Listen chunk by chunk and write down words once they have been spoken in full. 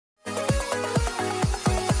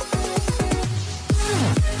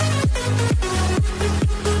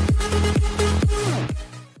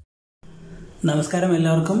നമസ്കാരം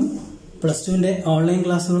എല്ലാവർക്കും. പ്ലസ് ടുവിന്റെ ഓൺലൈൻ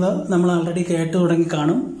ക്ലാസ്സുകൾ നമ്മൾ ആൾറെഡി കേട്ടു തുടങ്ങി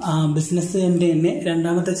കാണും. ബിസിനസ്സിന്റെ തന്നെ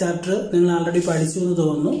രണ്ടാമത്തെ ചാപ്റ്റർ നിങ്ങൾ ആൾറെഡി പഠിച്ചു എന്ന്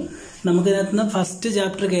തോന്നുന്നു. നമുക്കിതിനകത്ത് ഫസ്റ്റ്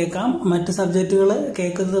ചാപ്റ്റർ കേൾക്കാം. മറ്റ് സബ്ജക്റ്റുകൾ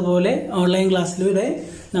കേൾക്കുന്നത് പോലെ ഓൺലൈൻ ക്ലാസ്സിലൂടെ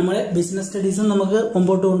നമ്മളെ ബിസിനസ് സ്റ്റഡീസും നമുക്ക്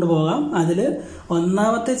മുമ്പോട്ട് കൊണ്ടുപോകാം. അതിൽ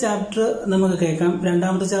ഒന്നാമത്തെ ചാപ്റ്റർ നമുക്ക് കേൾക്കാം.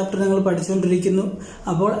 രണ്ടാമത്തെ ചാപ്റ്റർ നിങ്ങൾ പഠിച്ചുകൊണ്ടിരിക്കുന്നു.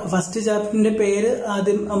 അപ്പോൾ ഫസ്റ്റ് ചാപ്റ്ററിന്റെ പേര്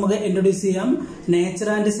ആദ്യം നമുക്ക് ഇൻട്രൊഡ്യൂസ് ചെയ്യാം. Nature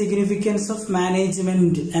and significance of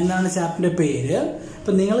management എന്നാണ് ചാപ്റ്ററിന്റെ പേര്.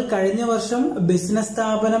 അപ്പൊ നിങ്ങൾ കഴിഞ്ഞ വർഷം ബിസിനസ്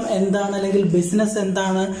സ്ഥാപനം എന്താണ്, അല്ലെങ്കിൽ ബിസിനസ്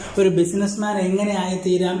എന്താണ്, ഒരു ബിസിനസ്മാൻ എങ്ങനെ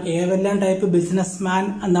ആയിത്തീരാം, ഏതെല്ലാം ടൈപ്പ് ബിസിനസ്മാൻ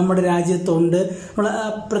നമ്മുടെ രാജ്യത്തുണ്ട്,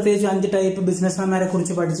 പ്രത്യേകിച്ച് 5 ടൈപ്പ് ബിസിനസ്മാൻമാരെ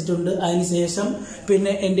കുറിച്ച് പഠിച്ചിട്ടുണ്ട്. അതിനുശേഷം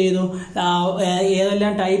പിന്നെ എന്ത് ചെയ്തു,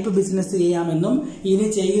 ഏതെല്ലാം ടൈപ്പ് ബിസിനസ് ചെയ്യാമെന്നും ഇനി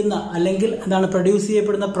ചെയ്യുന്ന അല്ലെങ്കിൽ എന്താണ് പ്രൊഡ്യൂസ്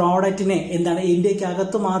ചെയ്യപ്പെടുന്ന പ്രോഡക്റ്റിനെ എന്താണ്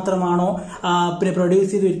ഇന്ത്യക്കകത്ത് മാത്രമാണോ പിന്നെ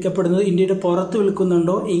പ്രൊഡ്യൂസ് ചെയ്ത് വിൽക്കപ്പെടുന്നത്, ഇന്ത്യയുടെ പുറത്ത്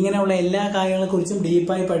വിൽക്കുന്നുണ്ടോ, ഇങ്ങനെയുള്ള എല്ലാ കാര്യങ്ങളെ കുറിച്ചും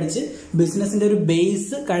ഡീപ്പായി പഠിച്ച് ബിസിനസിന്റെ ഒരു ബേസ്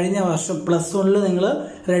കഴിഞ്ഞ വർഷം പ്ലസ് 1 നിങ്ങൾ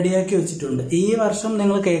റെഡിയാക്കി വെച്ചിട്ടുണ്ട്. ഈ വർഷം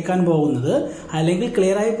നിങ്ങൾ കേൾക്കാൻ പോകുന്നത്, അല്ലെങ്കിൽ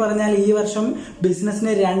ക്ലിയർ ആയി പറഞ്ഞാൽ ഈ വർഷം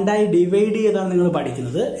ബിസിനസിനെ 2ആയി ഡിവൈഡ് ചെയ്താണ് നിങ്ങൾ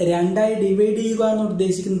പഠിക്കുന്നത്. 2ആയി ഡിവൈഡ് ചെയ്യുക എന്ന്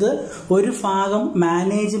ഉദ്ദേശിക്കുന്നത് ഒരു ഭാഗം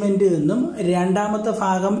മാനേജ്മെന്റ് എന്നും രണ്ടാമത്തെ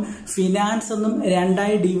ഭാഗം ഫിനാൻസ് എന്നും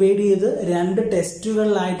 2ആയി ഡിവൈഡ് ചെയ്ത് 2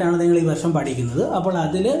 ടെസ്റ്റുകളിലായിട്ടാണ് നിങ്ങൾ ഈ വർഷം പഠിക്കുന്നത്. അപ്പോൾ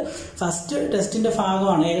അതിൽ ഫസ്റ്റ് ടെസ്റ്റിന്റെ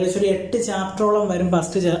ഭാഗമാണ് ഏകദേശം ഒരു 8 ചാപ്റ്ററോളം വരും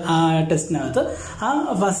ഫസ്റ്റ് ടെസ്റ്റിനകത്ത്. ആ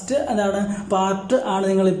ഫസ്റ്റ് എന്താണ് പാർട്ട് ആണ്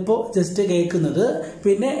നിങ്ങൾ ഇപ്പോൾ ജസ്റ്റ് കേൾക്കുന്നത്.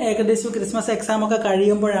 പിന്നെ ഏകദേശം ക്രിസ്മസ് എക്സാം ഒക്കെ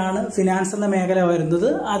കഴിയുമ്പോഴാണ് ഫിനാൻസ് എന്ന മേഖല വരുന്നത്.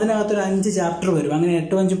 അതിനകത്തൊരു 5 ചാപ്റ്റർ വരും. അങ്ങനെ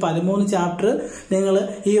 8, 5, 13 ചാപ്റ്റർ നിങ്ങൾ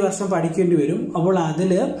ഈ വർഷം പഠിക്കേണ്ടി വരും. അപ്പോൾ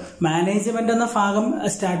അതിൽ മാനേജ്മെന്റ് എന്ന ഭാഗം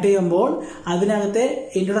സ്റ്റാർട്ട് ചെയ്യുമ്പോൾ അതിനകത്തെ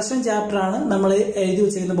ഇൻട്രൊഡക്ഷൻ ചാപ്റ്റർ ആണ് നമ്മൾ എഴുതി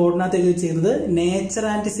വെച്ചിരുന്നത്, ബോർഡിനകത്ത് എഴുതി വെച്ചിരുന്നത് nature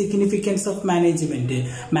and significance of management.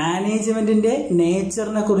 മാനേജ്മെന്റിന്റെ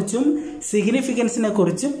നേച്ചറിനെ കുറിച്ചും സിഗ്നിഫിക്കൻസിനെ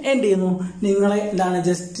കുറിച്ചും എന്ത് ചെയ്യുന്നു, നിങ്ങളെ എന്താണ്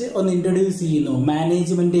ജസ്റ്റ് ഒന്ന് ഇൻട്രൊഡ്യൂസ് ചെയ്യുന്നു.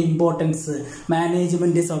 മാനേജ്മെന്റ് ഇമ്പോർട്ടൻസ്,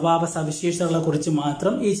 മാനേജ്മെന്റ് സ്വഭാവ സവിശേഷതകളെ കുറിച്ച്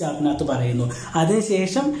മാത്രം ഈ ചാപ്റ്ററിനകത്ത് പറയുന്നു.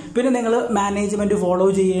 അതിനുശേഷം പിന്നെ നിങ്ങൾ മാനേജ്മെന്റ് ഫോളോ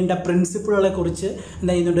ചെയ്യേണ്ട പ്രിൻസിപ്പിളുകളെ കുറിച്ച്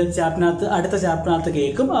എന്താ ചെയ്യുന്നുണ്ട് ചാപ്റ്ററിനകത്ത്, അടുത്ത ചാപ്റ്ററിനകത്ത്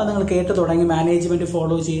കേൾക്കും. അത് നിങ്ങൾ കേട്ട് തുടങ്ങി മാനേജ്മെന്റ്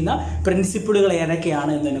ഫോളോ ചെയ്യുന്ന പ്രിൻസിപ്പിളുകൾ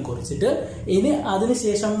ഏതൊക്കെയാണ് എന്നതിനെ കുറിച്ചിട്ട്. ഇനി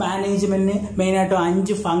അതിനുശേഷം മാനേജ്മെന്റിന് മെയിനായിട്ട്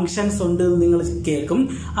 5 ഫംഗ്ഷൻസ് ഉണ്ട് എന്ന് നിങ്ങൾ കേൾക്കും.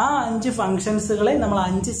 ആ 5 ഫംഗ്ഷൻസുകളെ നമ്മൾ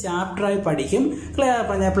 5 ചാപ്റ്ററായി പഠിക്കും. ക്ലിയർ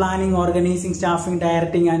പറഞ്ഞ planning, organising, staffing,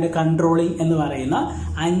 directing and controlling എന്ന് പറയുന്ന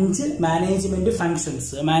 5 മാനേജ്മെന്റ്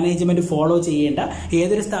ഫംഗ്ഷൻസ്. മാനേജ്മെന്റ് ഫോളോ ചെയ്യേണ്ട,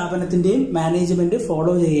 ഏതൊരു സ്ഥാപനത്തിന്റെയും മാനേജ്മെന്റ്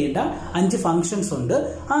ഫോളോ ചെയ്യേണ്ട 5 ഫംഗ്ഷൻസ് ഉണ്ട്.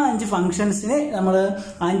 ആ 5 ഫംഗ്ഷൻസിനെ നമ്മൾ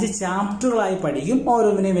 5 ചാപ്റ്ററുകളായി പഠിക്കും.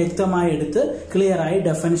 ഓരോന്നിനെയും വ്യക്തമായി എടുത്ത് ക്ലിയർ ആയി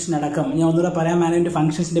ഡെഫിനിഷൻ അടക്കം ഞാൻ ഒന്നുകൂടെ പറയാം. മാനേജ്മെന്റ്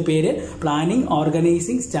ഫംഗ്ഷൻസിന്റെ പേര് planning,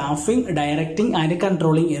 organising, staffing, directing and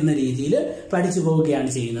controlling എന്ന രീതിയിൽ പഠിച്ചു പോവുകയാണ്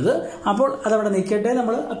ചെയ്യുന്നത്. അപ്പോൾ അതവിടെ നിൽക്കട്ടെ,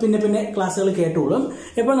 നമ്മൾ പിന്നെ ക്ലാസ്സുകൾ കേട്ടോളും.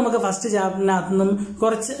 ഇപ്പോൾ നമുക്ക് ഫസ്റ്റ് ചാപ്റ്ററിനകത്ത് നിന്നും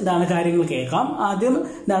കുറച്ച് കാര്യങ്ങൾ കേൾക്കാം. ആദ്യം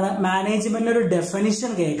മാനേജ്മെന്റിന്റെ ഒരു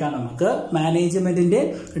ഡെഫിനിഷൻ കേൾക്കാം. നമുക്ക് മാനേജ്മെന്റിന്റെ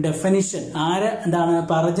ഡെഫിനിഷൻ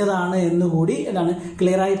പറഞ്ഞതാണ് എന്നുകൂടി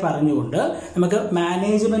ക്ലിയർ ആയി പറഞ്ഞുകൊണ്ട് നമുക്ക്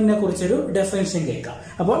മാനേജ്മെന്റിനെ കുറിച്ചൊരു ഡെഫിനിഷൻ കേൾക്കാം.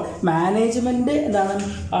 അപ്പോൾ മാനേജ്മെന്റ്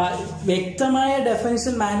വ്യക്തമായ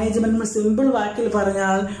ഡെഫിനിഷൻ. മാനേജ്മെന്റ് സിമ്പിൾ വാക്കിൽ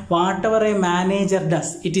പറഞ്ഞാൽ what ever A manager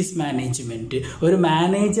does it is management. ഒരു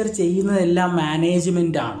മാനേജർ ചെയ്യുന്നതെല്ലാം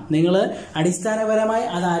മാനേജ്മെന്റ് ആണ്. നിങ്ങൾ അടിസ്ഥാനപരമായി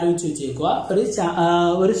അത് ആലോചിച്ച് വെച്ചേക്കുക.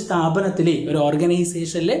 ഒരു സ്ഥാപനത്തിലെ, ഒരു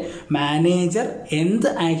ഓർഗനൈസേഷനിലെ മാനേജർ എന്ത്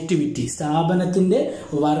ആക്ടിവിറ്റി, സ്ഥാപനത്തിന്റെ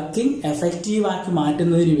വർക്കിംഗ് എഫക്റ്റീവ് ആക്കി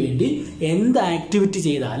മാറ്റുന്നതിന് വേണ്ടി എന്ത് ആക്ടിവിറ്റി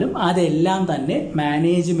ചെയ്താലും അതെല്ലാം തന്നെ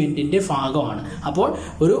മാനേജ്മെന്റിന്റെ ഭാഗമാണ്. അപ്പോൾ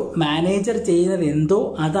ഒരു മാനേജർ ചെയ്യുന്നത് എന്തോ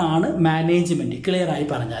അതാണ് മാനേജ്മെന്റ്, ക്ലിയർ ആയി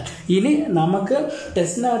പറഞ്ഞാൽ. ഇനി നമുക്ക്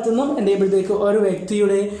ടെസ്റ്റിനകത്തുനിന്നും എന്തെയ്യുമ്പോഴത്തേക്ക് ഒരു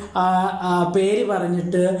വ്യക്തിയുടെ പേര്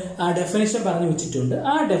പറഞ്ഞിട്ട് ആ ഡെഫിനിഷൻ പറഞ്ഞു വെച്ചിട്ടുണ്ട്.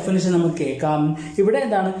 ആ ഡെഫിനിഷൻ നമുക്ക് കേൾക്കാം. ഇവിടെ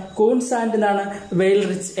കൂൺസ് ആൻഡ്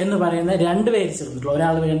വെയിൽറിച്ച് എന്ന് പറയുന്ന 2 പേര് ചേർന്നിട്ടുള്ള,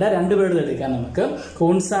 ഒരാൾ വേണ്ട 2 പേര് എടുക്കാം നമുക്ക്.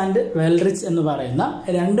 കൂൺസ് ആൻഡ് വെയിൽറിച്ച് എന്ന് പറയുന്ന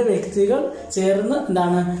 2 വ്യക്തികൾ ചേർന്ന്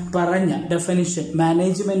പറഞ്ഞ ഡെഫിനിഷൻ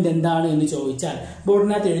മാനേജ്മെന്റ് എന്താണ് എന്ന് ചോദിച്ചാൽ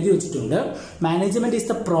ബോർഡിനകത്ത് എഴുതി വെച്ചിട്ടുണ്ട്. Management is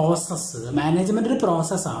the process. Management ഒരു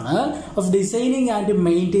പ്രോസസ്സാണ് of designing and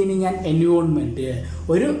maintaining and environment.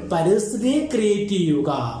 ഒരു പരിസ്ഥിതിയെ ക്രിയേറ്റ്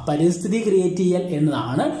ചെയ്യുക, പരിസ്ഥിതി ക്രിയേറ്റ് ചെയ്യൽ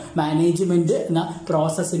എന്നതാണ് മാനേജ്മെന്റ് എന്ന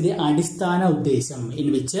പ്രോസസ്സിന്റെ അടിസ്ഥാന ഉദ്ദേശം. In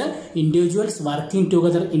which individuals working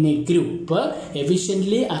together in A group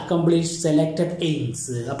efficiently accomplish selected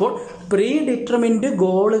AIIMS. അപ്പോൾ പ്രീ ഡിറ്റർമിൻഡ്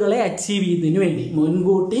ഗോളുകളെ അച്ചീവ് ചെയ്യുന്നതിന് വേണ്ടി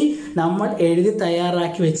മുൻകൂട്ടി നമ്മൾ എഴുതി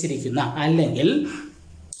തയ്യാറാക്കി വെച്ചിരിക്കുന്ന, അല്ലെങ്കിൽ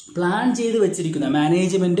പ്ലാൻ ചെയ്ത് വെച്ചിരിക്കുന്ന,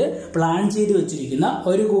 മാനേജ്മെന്റ് പ്ലാൻ ചെയ്ത് വെച്ചിരിക്കുന്ന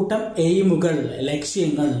ഒരു കൂട്ടം എയിമുകൾ,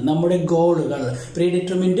 ലക്ഷ്യങ്ങൾ, നമ്മുടെ ഗോളുകൾ,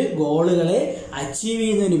 പ്രീഡിറ്റർമിൻഡ് ഗോളുകളെ അച്ചീവ്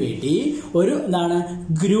ചെയ്യുന്നതിന് വേണ്ടി ഒരു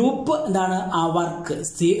ഗ്രൂപ്പ് ആ വർക്ക്.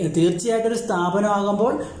 തീർച്ചയായിട്ടും ഒരു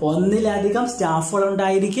സ്ഥാപനമാകുമ്പോൾ ഒന്നിലധികം സ്റ്റാഫുകൾ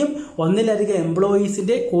ഉണ്ടായിരിക്കും, ഒന്നിലധികം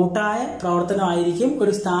എംപ്ലോയീസിന്റെ കൂട്ടായ പ്രവർത്തനമായിരിക്കും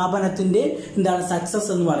ഒരു സ്ഥാപനത്തിന്റെ സക്സസ്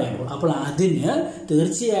എന്ന് പറയുമ്പോൾ. അപ്പോൾ അതിന്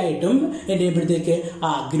തീർച്ചയായിട്ടും എന്ത് ചെയ്യുമ്പോഴത്തേക്ക്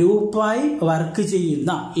ഗ്രൂപ്പായി വർക്ക്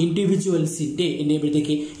ചെയ്യുന്ന ഇൻഡിവിജ്വൽസിന്റെ എന്ത്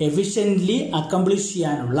ചെയ്യുമ്പോഴത്തേക്ക് എഫിഷ്യന്റ്ലി അക്കംപ്ലിഷ്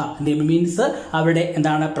ചെയ്യാനുള്ള മീൻസ് അവരുടെ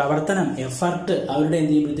പ്രവർത്തനം, എഫർട്ട്, അവരുടെ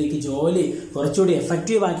എന്ത് ചെയ്യുമ്പോഴത്തേക്ക് ജോലി കുറച്ചുകൂടി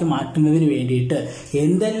എഫക്റ്റീവ് ആക്കി മാറ്റുന്നതിന് വേണ്ടിയിട്ട്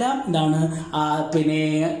എന്തെല്ലാം പിന്നെ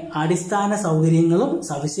അടിസ്ഥാന സൗകര്യങ്ങളും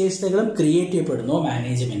സവിശേഷതകളും ക്രിയേറ്റ് ചെയ്യപ്പെടുന്നു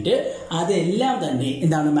മാനേജ്മെന്റ്, അതെല്ലാം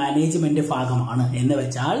തന്നെ മാനേജ്മെന്റ് ഭാഗമാണ്. എന്ന്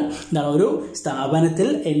വെച്ചാൽ ഒരു സ്ഥാപനത്തിൽ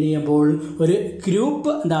എന്ത് ചെയ്യുമ്പോൾ ഒരു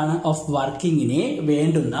ഗ്രൂപ്പ് ഓഫ് വർക്കിങ്ങിനെ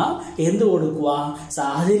വേണ്ടുന്ന എന്ത് കൊടുക്കുക,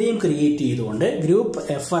 സാഹചര്യം ക്രിയേറ്റ് ചെയ്തുകൊണ്ട് ഗ്രൂപ്പ്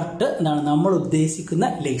എഫർട്ട് നമ്മൾ ഉദ്ദേശിക്കുന്ന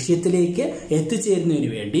ലക്ഷ്യത്തിലേക്ക് എത്തിച്ചേരുന്നതിന്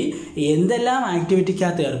വേണ്ടി എന്തെല്ലാം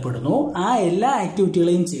ആക്ടിവിറ്റിക്കകത്ത് ഏർപ്പെടുന്നു ആ എല്ലാ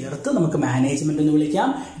ആക്ടിവിറ്റികളെയും ചേർത്ത് നമുക്ക് മാനേജ്മെന്റ് എന്ന് വിളിക്കാം.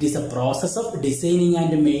 It is A process of designing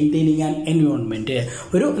and maintaining and environment.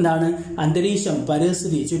 ഒരു അന്തരീക്ഷം,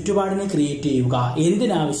 പരിസ്ഥിതി, ചുറ്റുപാടിനെ ക്രിയേറ്റ് ചെയ്യുക.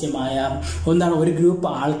 എന്തിനാവശ്യമായ ഒരു ഗ്രൂപ്പ്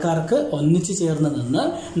ആൾക്കാർക്ക് ഒന്നിച്ചു ചേർന്ന് നിന്ന്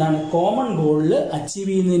കോമൺ ഗോളിൽ അച്ചീവ്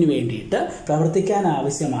ചെയ്യുന്നതിന് വേണ്ടിയിട്ട് പ്രവർത്തിക്കാൻ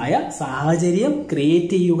ആവശ്യമായ സാഹചര്യം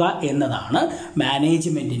ക്രിയേറ്റ് ചെയ്യുക എന്നതാണ്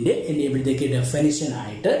മാനേജ്മെന്റിന്റെ എഴുതിയപ്പോഴത്തേക്ക് ഡെഫിനിഷൻ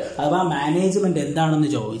ആയിട്ട്. അഥവാ മാനേജ്മെന്റ് എന്താണെന്ന്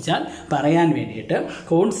ചോദിച്ചാൽ പറയാൻ വേണ്ടിയിട്ട്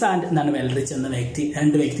ഹോൺസ് ആൻഡ് വെൽറിച്ച് എന്ന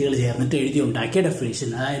രണ്ട് വ്യക്തികൾ ചേർന്നിട്ട് എഴുതി ഉണ്ടാക്കിയ ഡെഫിനിഷൻ.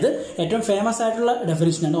 അതായത് ഏറ്റവും ഫേമസ് ആയിട്ടുള്ള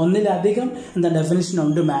ഡെഫിനിഷനാണ്. ഒന്നിലധികം ഡെഫിനിഷൻ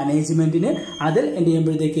ഉണ്ട് മാനേജ്മെന്റിന്. അതിൽ എന്ത്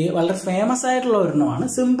ചെയ്യുമ്പോഴത്തേക്ക് വളരെ ഫേമസ് ആയിട്ടുള്ള ഒരെണ്ണമാണ്,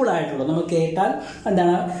 സിമ്പിൾ ആയിട്ടുള്ളത്, നമുക്ക് കേട്ടാൽ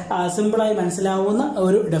സിമ്പിളായി മനസ്സിലാവുന്ന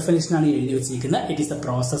ഒരു ഡെഫിനിഷനാണ് എഴുതി വെച്ചിരിക്കുന്നത്. It is the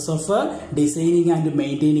process of designing and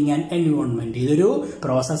maintaining and environment. ഇതൊരു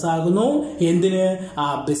പ്രോസസ് ആകുന്നു എന്തിന്,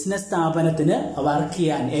 ബിസിനസ് സ്ഥാപനത്തിന് വർക്ക്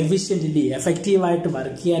ചെയ്യാൻ എഫിഷ്യന്റ്ലി എഫക്റ്റീവായിട്ട്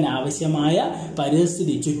വർക്ക് ചെയ്യാൻ ആവശ്യമായ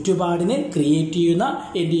പരിസ്ഥിതി, ചുറ്റുപാടിനെ ക്രിയേറ്റ് ചെയ്യുന്ന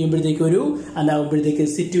എന്ത് ചെയ്യുമ്പോഴത്തേക്ക്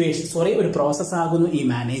ഒരു പ്രോസസ് ആകുന്നു ഈ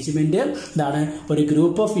മാനേജ്മെന്റ്. ഒരു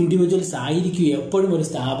ഗ്രൂപ്പ് ഓഫ് ഇൻഡിവിജ്വൽസ് ആയിരിക്കും എപ്പോഴും ഒരു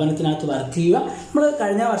സ്ഥാപനത്തിനകത്ത് വർക്ക് ചെയ്യുക. നമ്മൾ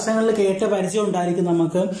കഴിഞ്ഞ വർഷങ്ങളിൽ കേട്ട പരിചയം ഉണ്ടായിരിക്കും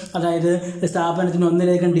നമുക്ക്. അതായത് സ്ഥാപനത്തിന്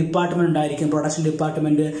ഒന്നിലധികം ഡിപ്പാർട്ട്മെന്റ് ഉണ്ടായിരിക്കും, production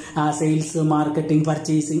department, sales, marketing,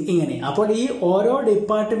 purchasing, ഇങ്ങനെ. അപ്പോൾ ഈ ഓരോ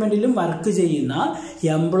ഡിപ്പാർട്ട്മെന്റിലും വർക്ക് ചെയ്യുന്ന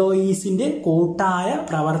എംപ്ലോയീസിന്റെ കൂട്ടായ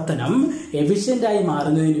പ്രവർത്തനം എഫിഷ്യന്റ് ആയി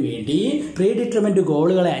മാറുന്നതിന് വേണ്ടി, പ്രീ ഡിറ്റർമിൻഡ്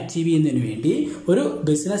ഗോളുകളെ അച്ചീവ് ചെയ്യുന്നതിന് വേണ്ടി ഒരു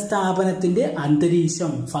ബിസിനസ് സ്ഥാപനത്തിന്റെ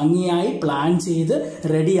അന്തരീക്ഷം ഭംഗിയായി പ്ലാൻ ചെയ്ത്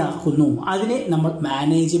റെഡിയാക്കുന്നു. അതിനെ നമ്മൾ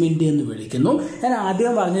മാനേജ്മെന്റ് എന്ന് വിളിക്കുന്നു. ഞാൻ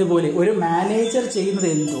ആദ്യം പറഞ്ഞതുപോലെ ഒരു മാനേജർ ചെയ്യുന്നത്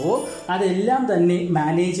എന്തോ അതെല്ലാം തന്നെ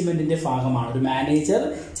മാനേജ്മെന്റിന്റെ ഭാഗമാണ്. ഒരു മാനേജർ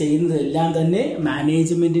ചെയ്യുന്നതെല്ലാം തന്നെ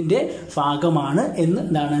മാനേജ്മെന്റിന്റെ ഭാഗമാണ് എന്ന്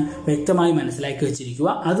വ്യക്തമായി മനസ്സിലാക്കി വെച്ചിരിക്കുക.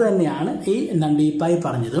 അത് തന്നെയാണ് ഈ ഡീപ്പായി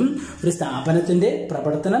പറഞ്ഞതും. ഒരു സ്ഥാപനത്തിന്റെ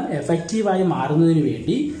പ്രവർത്തനം എഫക്റ്റീവായി മാറുന്നതിന്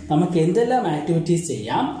വേണ്ടി നമുക്ക് എന്തെല്ലാം ആക്ടിവിറ്റീസ്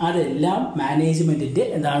ചെയ്യാം അതെല്ലാം മാനേജ്മെന്റിന്റെ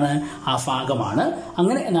ആ ഭാഗമാണ്.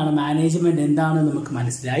 അങ്ങനെ മാനേജ്മെന്റ് എന്താണെന്ന് നമുക്ക്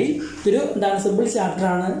മനസ്സിലായി. ഇതൊരു സിമ്പിൾ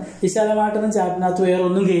ചാപ്റ്ററാണ്. വിശാലമായിട്ടൊന്നും ചാപ്റ്ററിനകത്ത് വേറെ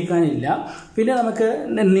ഒന്നും കേൾക്കാനില്ല. പിന്നെ നമുക്ക്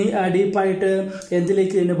ഡീപ്പായിട്ട്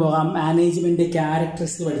എന്തിലേക്ക് തന്നെ പോകാം, മാനേജ്മെന്റ്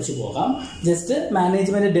ക്യാരക്ടറിസ്റ്റിക്സ് പഠിച്ചു പോകാം. ജസ്റ്റ്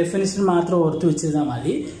മാനേജ്മെന്റ് ഡെഫിനിഷൻ മാത്രം ഓർത്ത് വെച്ചിരുന്നാൽ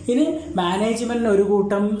മതി. ഇനി മാനേജ്മെന്റിന് ഒരു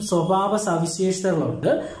കൂട്ടം സ്വഭാവ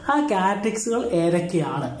സവിശേഷതകളുണ്ട്. ആ ക്യാരക്ടറിസ്റ്റിക്സുകൾ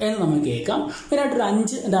ഏതൊക്കെയാണ് എന്ന് നമുക്ക് കേൾക്കാം. ഇതിനായിട്ടൊരു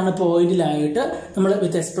 5 പോയിന്റിലായിട്ട് നമ്മൾ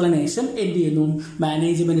വിത്ത് എക്സ്പ്ലനേഷൻ എന്ത് ചെയ്യുന്നു,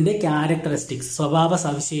 മാനേജ്മെന്റിന്റെ ക്യാരക്ടറിസ്റ്റിക്സ്, സ്വഭാവ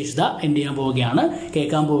സവിശേഷത എന്ത് ചെയ്യാൻ പോവുകയാണ്,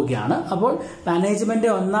 കേൾക്കാൻ പോവുകയാണ്. അപ്പോൾ മാനേജ്മെന്റ്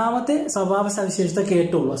ഒന്നാമത്തെ സ്വഭാവ സവിശേഷത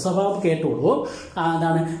കേട്ടോളൂ.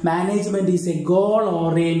 Management is A goal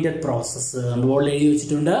oriented process. ബോർഡിൽ എഴുതി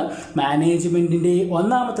വെച്ചിട്ടുണ്ട്. മാനേജ്മെന്റിന്റെ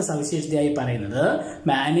ഒന്നാമത്തെ സവിശേഷതയായി പറയുന്നത്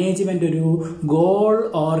മാനേജ്മെന്റ് ഒരു ഗോൾ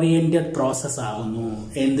ഓറിയന്റഡ് പ്രോസസ് ആകുന്നു.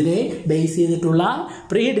 എന്തിനെ ബേസ് ചെയ്തിട്ടുള്ള,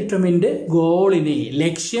 പ്രീ ഡിറ്റർമിൻഡ് ഗോളിനെ,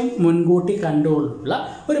 ലക്ഷ്യം മുൻകൂട്ടി കണ്ടുകൊണ്ടുള്ള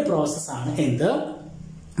ഒരു പ്രോസസ്സാണ് എന്ത്,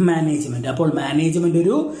 മാനേജ്മെന്റ്. അപ്പോൾ മാനേജ്മെന്റ്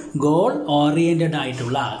ഒരു ഗോൾ ഓറിയന്റഡ്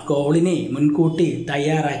ആയിട്ടുള്ള, ഗോളിനെ മുൻകൂട്ടി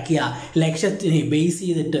തയ്യാറാക്കിയ ലക്ഷ്യത്തിനെ ബേസ്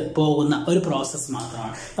ചെയ്തിട്ട് പോകുന്ന ഒരു പ്രോസസ്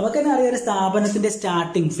മാത്രമാണ്. നമുക്ക് തന്നെ അറിയാം, ഒരു സ്ഥാപനത്തിന്റെ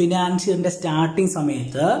സ്റ്റാർട്ടിങ്, ഫിനാൻഷ്യലിന്റെ സ്റ്റാർട്ടിങ്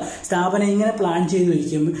സമയത്ത് സ്ഥാപനം ഇങ്ങനെ പ്ലാൻ ചെയ്ത്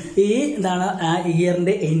വയ്ക്കും. ഈ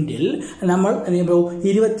ഇയറിന്റെ എൻഡിൽ നമ്മൾ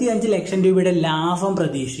 25 ലക്ഷം രൂപയുടെ ലാഭം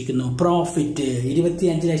പ്രതീക്ഷിക്കുന്നു, പ്രോഫിറ്റ്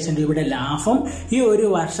 25 ലക്ഷം രൂപയുടെ ലാഭം ഈ ഒരു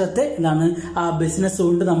വർഷത്തെ ആ ബിസിനസ്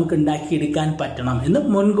കൊണ്ട് നമുക്ക് ഉണ്ടാക്കിയെടുക്കാൻ പറ്റണം എന്ന്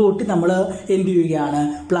മുൻകൂട്ടി നമ്മൾ എന്ത് ചെയ്യുകയാണ്,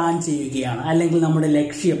 പ്ലാൻ ചെയ്യുകയാണ്. അല്ലെങ്കിൽ നമ്മുടെ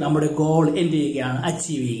ലക്ഷ്യം, നമ്മുടെ ഗോൾ എന്ത് ചെയ്യുകയാണ്,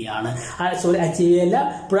 അച്ചീവ് ചെയ്യുകയാണ്. അച്ചീവ് ചെയ്യല്ല,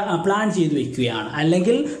 പ്ലാൻ ചെയ്ത് വെക്കുകയാണ്.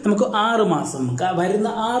 അല്ലെങ്കിൽ നമുക്ക് 6 മാസം, വരുന്ന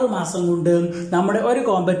 6 മാസം കൊണ്ട് നമ്മുടെ ഒരു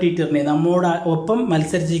കോമ്പറ്റീറ്ററിനെ, നമ്മോട് ഒപ്പം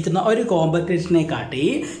മത്സരിച്ചിരിക്കുന്ന ഒരു കോമ്പറ്റീറ്ററിനെ കാട്ടി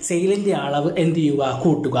സെയിലിന്റെ അളവ് എന്ത് ചെയ്യുക,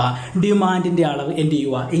 കൂട്ടുക. ഡിമാൻഡിന്റെ അളവ് എന്ത്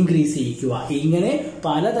ചെയ്യുക, ഇൻക്രീസ് ചെയ്യിക്കുക. ഇങ്ങനെ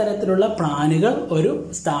പലതരത്തിലുള്ള പ്ലാനുകൾ ഒരു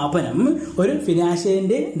സ്ഥാപനം, ഒരു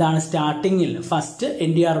ഫിനാൻഷ്യലിന്റെ സ്റ്റാർട്ടിങ്ങിൽ ഫസ്റ്റ്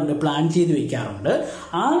എന്ത് ചെയ്യാറുണ്ട്, പ്ലാൻ ചെയ്ത് വെക്കാറുണ്ട്.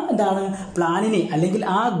 ആ പ്ലാനിനെ അല്ലെങ്കിൽ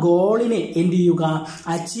ആ ഗോളിനെ എന്ത് ചെയ്യുക,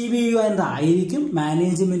 അച്ചീവ് ചെയ്യുക എന്നതായിരിക്കും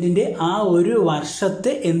മാനേജ്മെന്റിന്റെ ആ ഒരു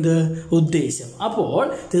വർഷത്തെ ഉദ്ദേശം. അപ്പോൾ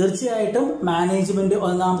തീർച്ചയായിട്ടും മാനേജ്മെന്റ്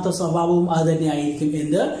ഒന്നാമത്തെ സ്വഭാവവും അത് തന്നെയായിരിക്കും.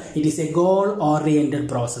 It is A goal oriented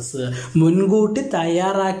process. മുൻകൂട്ടി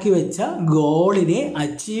തയ്യാറാക്കി വെച്ച ഗോളിനെ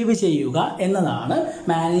അച്ചീവ് ചെയ്യുക എന്നതാണ്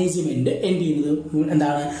മാനേജ്മെന്റ് എന്ത്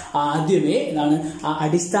ചെയ്യുന്നത്, ആദ്യമേ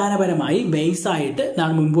അടിസ്ഥാനപരമായി ബേസ് ആയിട്ട്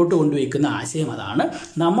മുൻപോട്ട് കൊണ്ടുവയ്ക്കുന്ന ആശയം. അതാണ്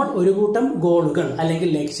നമ്മൾ ഒരു കൂട്ടം ഗോളുകൾ അല്ലെങ്കിൽ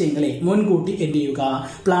ലക്ഷ്യങ്ങളെ മുൻകൂട്ടി എന്ത് ചെയ്യുക,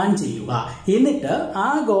 പ്ലാൻ ചെയ്യുക. എന്നിട്ട് ആ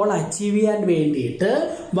ഗോൾ അച്ചീവ് ചെയ്യാൻ വേണ്ടിയിട്ട്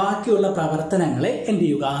ബാക്കിയുള്ള പ്രവർത്തനങ്ങളെ എന്ത്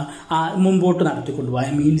ചെയ്യുക, മുമ്പോട്ട് നടത്തിക്കൊണ്ടുപോകുക.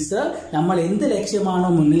 മീൻസ് നമ്മൾ എന്ത് ലക്ഷ്യമാണോ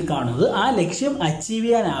മുന്നിൽ കാണുന്നത് ആ ലക്ഷ്യം അച്ചീവ്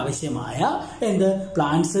ചെയ്യാൻ ആവശ്യമായ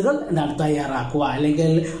പ്ലാൻസുകൾ തയ്യാറാക്കുക.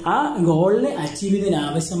 അല്ലെങ്കിൽ ആ ഗോളിനെ അച്ചീവ് ചെയ്യാൻ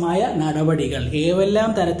ആവശ്യമായ നടപടികൾ ഏതെല്ലാം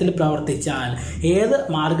തരത്തിൽ പ്രവർത്തിച്ചാൽ, ഏത്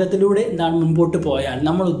മാർഗത്തിലൂടെ മുൻപോട്ട് പോയാൽ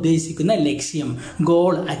നമ്മൾ ഉദ്ദേശിക്കുന്ന ലക്ഷ്യം,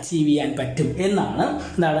 ഗോൾ അച്ചീവ് ചെയ്യാൻ പറ്റും എന്നാണ്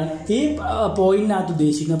ഈ പോയിന്റിനകത്ത്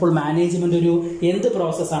ഉദ്ദേശിക്കുന്നത്. അപ്പോൾ മാനേജ്മെന്റ് ഒരു എന്ത്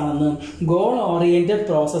പ്രോസസ്സാണെന്ന്, ഗോൾ ഓറിയന്റഡ്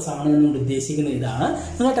പ്രോസസ് ആണ് എന്ന് ഉദ്ദേശിക്കുന്നത് ഇതാണ്.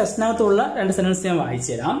 നിങ്ങൾ ടെസ്റ്റിനകത്തുള്ള 2 സെന്റൻസ് ഞാൻ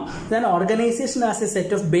വായിച്ചു തരാം. Organisation as A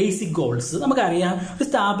set of basic goals. നമുക്കറിയാം ഒരു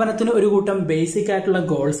സ്ഥാപനത്തിന് ഒരു കൂട്ടം ബേസിക് ആയിട്ടുള്ള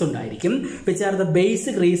ഗോൾസ് ഉണ്ടായിരിക്കും. Which are the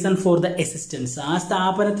basic reason for the existence. ആ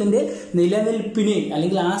സ്ഥാപനത്തിന്റെ നിലനിൽപ്പിനെ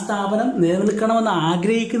അല്ലെങ്കിൽ ആ സ്ഥാപനം നിലനിൽക്കണമെന്ന്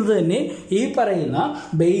ആഗ്രഹിക്കുന്നത് തന്നെ ഈ പറയുന്ന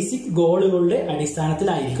ബേസിക് ഗോളുകളുടെ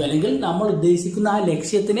അടിസ്ഥാനത്തിലായിരിക്കും. അല്ലെങ്കിൽ നമ്മൾ ഉദ്ദേശിക്കുന്ന ആ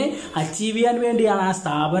ലക്ഷ്യത്തിനെ അച്ചീവ് ചെയ്യാൻ വേണ്ടിയാണ് ആ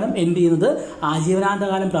സ്ഥാപനം എന്ത് ചെയ്യുന്നത്,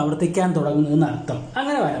 ആജീവനാന്തകാലം പ്രവർത്തിക്കാൻ തുടങ്ങുന്നതെന്ന് അർത്ഥം.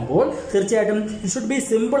 അങ്ങനെ വരുമ്പോൾ തീർച്ചയായിട്ടും it should be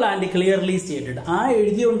simple and clearly stated. ആ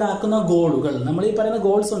എഴുതി ഉണ്ടാക്കുന്ന ഗോളുകൾ, നമ്മൾ ഈ പറയുന്ന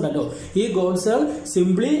ഗോൾസ് ഉണ്ടല്ലോ, ഈ ഗോൾസുകൾ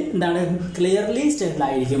സിംപ്ലി ക്ലിയർലി സ്റ്റേറ്റഡ്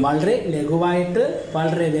ആയിരിക്കും. വളരെ ലഘുവായിട്ട്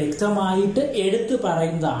വളരെ വ്യക്തമായിട്ട് എടുത്തു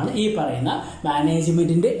പറയുന്നതാണ് ഈ പറയുന്ന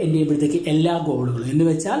മാനേജ്മെന്റിന്റെ എന്ത് ചെയ്യുമ്പോഴത്തേക്ക് എല്ലാ ഗോളുകളും. എന്ന്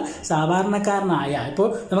വെച്ചാൽ സാധാരണക്കാരനായ, ഇപ്പോൾ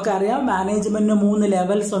നമുക്കറിയാം മാനേജ്മെന്റിന് 3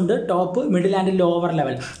 ലെവൽസ് ഉണ്ട്, top, middle and lower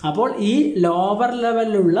level. അപ്പോൾ ഈ ലോവർ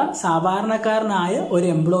ലെവലിലുള്ള സാധാരണക്കാരനായ ഒരു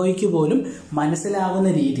എംപ്ലോയിക്ക് പോലും മനസ്സിലാവുന്ന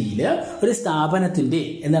രീതിയിൽ ഒരു സ്ഥാപനത്തിന്റെ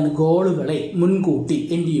ഗോളുകളെ മുൻകൂട്ടി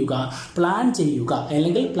എന്ത് ചെയ്യുക, പ്ലാൻ ചെയ്യുക.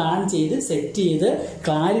 അല്ലെങ്കിൽ പ്ലാൻ ചെയ്ത് സെറ്റ് ചെയ്ത്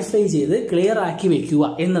ക്ലാരിഫൈ ചെയ്ത് ക്ലിയർ ആക്കി വെക്കുക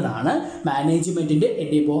എന്നതാണ് മാനേജ്മെന്റിന്റെ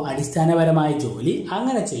അടിസ്ഥാനപരമായ ജോലി.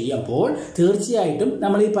 അങ്ങനെ ചെയ്യുമ്പോൾ തീർച്ചയായിട്ടും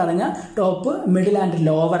നമ്മൾ ഈ പറഞ്ഞ top, middle and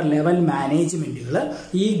lower level മാനേജ്മെന്റുകൾ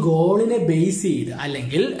ഈ ഗോളിനെ ബേസ് ചെയ്ത്,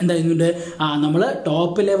 അല്ലെങ്കിൽ നമ്മൾ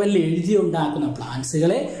ടോപ്പ് ലെവലിൽ എഴുതി ഉണ്ടാക്കുന്ന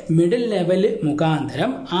പ്ലാൻസുകളെ മിഡിൽ ലെവൽ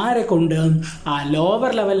മുഖാന്തരം ആരെ കൊണ്ട്, ആ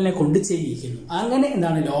ലോവർ ലെവലിനെ കൊണ്ട് ചെയ്യിക്കുന്നു. അങ്ങനെ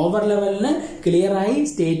ലോവർ ലെവലിന് ക്ലിയറായി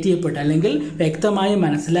സ്റ്റേറ്റ് ചെയ്യപ്പെട്ട അല്ലെങ്കിൽ വ്യക്തമായി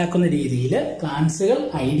മനസ്സിലാക്കുന്ന രീതിയിൽ പ്ലാൻസുകൾ,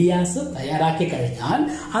 ഐഡിയാസ് തയ്യാറാക്കി കഴിഞ്ഞാൽ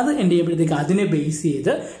അത് എന്ത് ചെയ്യുമ്പോഴത്തേക്ക് അതിനെ ബേസ്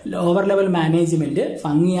ചെയ്ത് ലോവർ ലെവൽ മാനേജ്മെന്റ്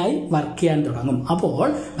ഭംഗിയായി വർക്ക് ചെയ്യാൻ തുടങ്ങും. അപ്പോൾ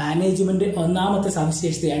മാനേജ്മെന്റ് ഒന്നാമത്തെ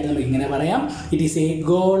സവിശേഷതയായിട്ട് നമുക്ക് ഇങ്ങനെ പറയാം, it is A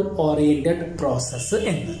goal oriented process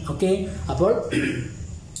എന്ന്. ഓക്കെ, അപ്പോൾ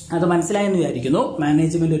അത് മനസ്സിലായെന്ന് വിചാരിക്കുന്നു.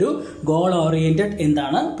 മാനേജ്മെന്റ് ഒരു ഗോൾ ഓറിയന്റഡ്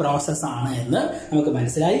പ്രോസസ്സാണ് എന്ന് നമുക്ക്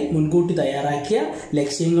മനസ്സിലായി. മുൻകൂട്ടി തയ്യാറാക്കിയ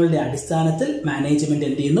ലക്ഷ്യങ്ങളുടെ അടിസ്ഥാനത്തിൽ മാനേജ്മെന്റ്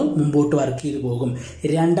എന്ത് ചെയ്യുന്നു, മുമ്പോട്ട് വർക്ക് ചെയ്തു പോകും.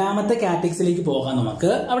 രണ്ടാമത്തെ കാറ്റഗറിയിലേക്ക് പോകാം നമുക്ക്.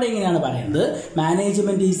 അവിടെ എങ്ങനെയാണ് പറയുന്നത്,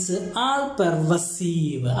 മാനേജ്മെന്റ് ഈസ് ആൾ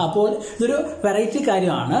പെർവസീവ്. അപ്പോൾ ഇതൊരു വെറൈറ്റി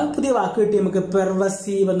കാര്യമാണ്. പുതിയ വാക്ക് കിട്ടി നമുക്ക്,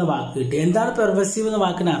 പെർവസീവ് എന്ന വാക്ക് കിട്ടി. എന്താണ് പെർവസീവ് എന്ന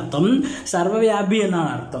വാക്കിന് അർത്ഥം? സർവ്വവ്യാപി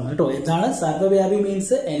എന്നാണ് അർത്ഥം കേട്ടോ. എന്താണ് സർവ്വവ്യാപി?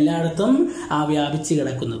 മീൻസ് എല്ലായിടത്തും വ്യാപിച്ച്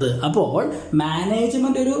കിടക്കുന്നത്. അപ്പോൾ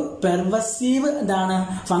മാനേജ്മെന്റ് ഒരു പെർവസീവ്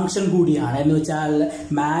ഫംഗ്ഷൻ കൂടിയാണ്. എന്ന് വെച്ചാൽ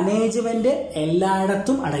മാനേജ്മെന്റ്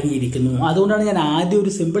എല്ലായിടത്തും അടങ്ങിയിരിക്കുന്നു. അതുകൊണ്ടാണ് ഞാൻ ആദ്യം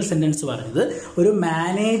ഒരു സിമ്പിൾ സെന്റൻസ് പറഞ്ഞത്, ഒരു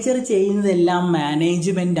മാനേജർ ചെയ്യുന്നതെല്ലാം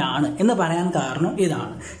മാനേജ്മെന്റ് ആണ് എന്ന് പറയാൻ കാരണം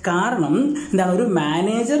ഇതാണ്. കാരണം ഒരു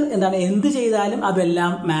മാനേജർ എന്ത് ചെയ്താലും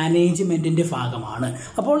അതെല്ലാം മാനേജ്മെന്റിന്റെ ഭാഗമാണ്.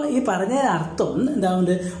 അപ്പോൾ ഈ പറഞ്ഞ അർത്ഥം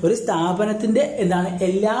ഒരു സ്ഥാപനത്തിന്റെ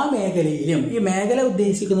എല്ലാ മേഖലയിലും, ഈ മേഖല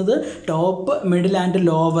ഉദ്ദേശിക്കുന്നത് top, middle and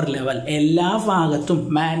lower lower level. എല്ലാ ഭാഗത്തും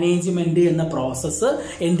മാനേജ്മെന്റ് എന്ന പ്രോസസ്സ്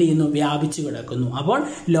എന്ത് ചെയ്യുന്നു, വ്യാപിച്ചു കിടക്കുന്നു. അപ്പോൾ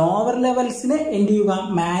ലോവർ ലെവൽസിനെ എന്ത് ചെയ്യുക,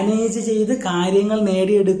 മാനേജ് ചെയ്ത് കാര്യങ്ങൾ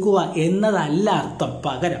നേടിയെടുക്കുക എന്നതല്ല അർത്ഥം.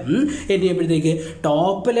 പകരം എന്ത് ചെയ്യുമ്പോഴത്തേക്ക്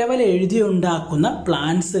ടോപ്പ് ലെവൽ എഴുതി ഉണ്ടാക്കുന്ന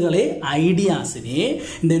പ്ലാൻസുകളെ, ഐഡിയാസിനെ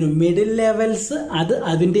എന്തെങ്കിലും മിഡിൽ ലെവൽസ് അത്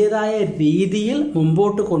അതിൻ്റെതായ രീതിയിൽ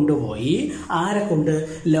മുമ്പോട്ട് കൊണ്ടുപോയി ആരെ കൊണ്ട്,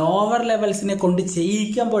 ലോവർ ലെവൽസിനെ കൊണ്ട്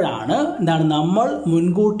ചെയ്യിക്കുമ്പോഴാണ് എന്താണ് നമ്മൾ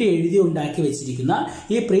മുൻകൂട്ടി എഴുതി ഉണ്ടാക്കി വെച്ചിരിക്കുന്ന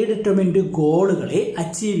ഈ പ്രീ ഡിറ്റർമിൻഡ് ഗോളുകളെ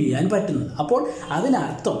അച്ചീവ് ചെയ്യാൻ പറ്റുന്നത്. അപ്പോൾ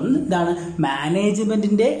അതിനർത്ഥം എന്താണ്,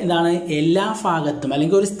 മാനേജ്മെന്റിന്റെ എന്താണ് എല്ലാ ഭാഗത്തും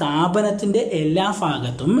അല്ലെങ്കിൽ ഒരു സ്ഥാപനത്തിന്റെ എല്ലാ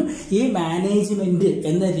ഭാഗത്തും ഈ മാനേജ്മെന്റ്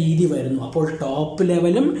എന്ന രീതി വരുന്നു. അപ്പോൾ ടോപ്പ്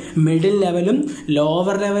ലെവലും മിഡിൽ ലെവലും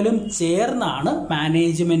ലോവർ ലെവലും ചേർന്നാണ്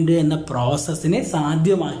മാനേജ്മെന്റ് എന്ന പ്രോസസ്സിനെ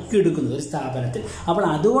സാധ്യമാക്കി എടുക്കുന്നത് ഒരു സ്ഥാപനത്തിൽ. അപ്പോൾ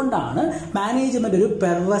അതുകൊണ്ടാണ് മാനേജ്മെന്റ് ഒരു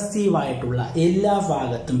പെർവസീവ് ആയിട്ടുള്ള എല്ലാ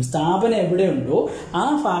ഭാഗത്തും, സ്ഥാപനം എവിടെയുണ്ടോ ആ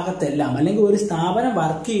ഭാഗത്തെല്ലാം, അല്ലെങ്കിൽ ഒരു സ്ഥാപനം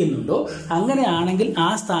വർക്ക് ചെയ്യുന്നുണ്ടോ അങ്ങനെയാണെങ്കിൽ ആ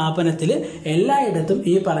സ്ഥാപനത്തിൽ എല്ലായിടത്തും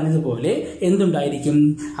ഈ പറഞ്ഞതുപോലെ എന്തുണ്ടായിരിക്കും,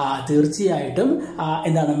 തീർച്ചയായിട്ടും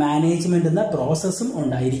എന്താണ് മാനേജ്മെന്റ് എന്ന പ്രോസസ്സും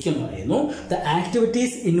ഉണ്ടായിരിക്കും എന്ന് പറയുന്നു. The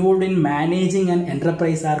activities involve in managing and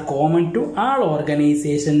enterprise are common to all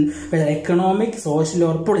organisation economic, social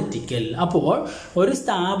or political. അപ്പോൾ ഒരു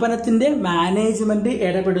സ്ഥാപനത്തിന്റെ മാനേജ്മെന്റ്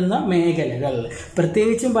ഇടപെടുന്ന മേഖലകൾ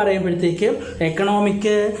പ്രത്യേകിച്ചും പറയുമ്പോഴത്തേക്ക്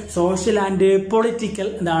എക്കണോമിക്, സോഷ്യൽ ആൻഡ് പൊളിറ്റിക്കൽ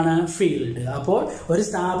എന്താണ് ഫീൽഡ്. അപ്പോൾ ഒരു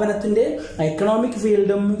സ്ഥാപനത്തിന്റെ എക്കണോമിക്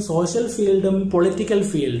ഫീൽഡും സോഷ്യൽ ഫീൽഡും പൊളിറ്റിക്കൽ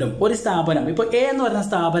ഫീൽഡും ഒരു സ്ഥാപനം ഇപ്പോൾ എ എന്ന് പറയുന്ന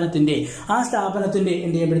സ്ഥാപനത്തിന്റെ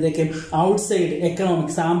എന്ത് ചെയ്യുമ്പോഴത്തേക്ക് ഔട്ട്സൈഡ്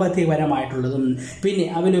എക്കണോമിക് സാമ്പത്തികപരമായിട്ടുള്ളതും പിന്നെ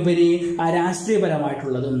അതിലുപരി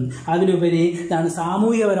രാഷ്ട്രീയപരമായിട്ടുള്ളതും അതിലുപരി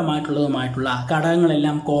സാമൂഹികപരമായിട്ടുള്ളതുമായിട്ടുള്ള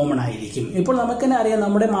ഘടകങ്ങളെല്ലാം കോമൺ ആയിരിക്കും. ഇപ്പോൾ നമുക്ക് തന്നെ അറിയാം,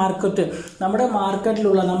 നമ്മുടെ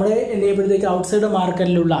മാർക്കറ്റിലുള്ള നമ്മുടെ എന്ത് ചെയ്യുമ്പോഴത്തേക്ക് ഔട്ട്സൈഡ്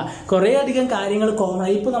മാർക്കറ്റിലുള്ള കുറേ അധികം കാര്യങ്ങൾ കോമൺ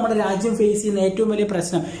ആയി. ഇപ്പോൾ നമ്മുടെ രാജ്യം ഫേസ് ചെയ്യുന്ന ഏറ്റവും വലിയ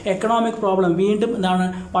പ്രശ്നം എക്കണോമിക് പ്രോബ്ലം. വീണ്ടും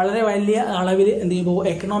വളരെ വലിയ അളവിൽ എന്ത് ചെയ്യുമ്പോൾ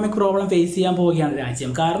എക്കണോമിക് പ്രോബ്ലം ഫേസ് ചെയ്യാൻ പോവുകയാണ്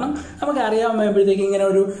രാജ്യം. കാരണം നമുക്ക് അറിയാവുമ്പോഴത്തേക്ക് ഇങ്ങനെ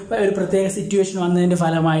ഒരു പ്രത്യേക സിറ്റുവേഷൻ വന്നതിന്റെ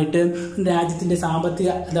ഫലമായിട്ട് രാജ്യത്തിന്റെ സാമ്പത്തിക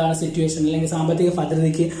സിറ്റുവേഷൻ അല്ലെങ്കിൽ സാമ്പത്തിക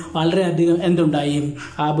ഭദ്രതയ്ക്ക് വളരെയധികം എന്തുണ്ടായി,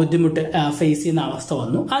 ബുദ്ധിമുട്ട് ഫേസ് ചെയ്യുന്ന അവസ്ഥ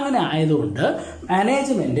വന്നു. അങ്ങനെ ആയതുകൊണ്ട്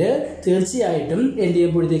മാനേജ്മെന്റ് തീർച്ചയായിട്ടും എന്ത്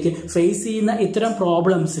ചെയ്യുമ്പോഴത്തേക്ക് ഫേസ് ചെയ്യുന്ന ഇത്തരം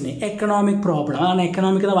പ്രോബ്ലംസിന് എക്കണോമിക് പ്രോബ്ലം, അതാണ്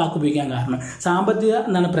എക്കണോമിക് എന്ന വാക്ക് ഉപയോഗിക്കാൻ കാരണം, സാമ്പത്തിക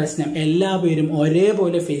എന്താണ് പ്രശ്നം എല്ലാവരും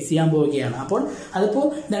ഒരേപോലെ ഫേസ് ചെയ്യാൻ പോവുകയാണ്. അപ്പോൾ അതിപ്പോൾ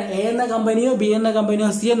എ എന്ന കമ്പനിയോ ബി എന്ന കമ്പനിയോ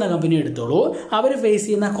സി എന്ന കമ്പനിയോ എടുത്തോളൂ, അവർ ഫേസ്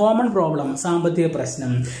ചെയ്യുന്ന കോമൺ പ്രോബ്ലം സാമ്പത്തിക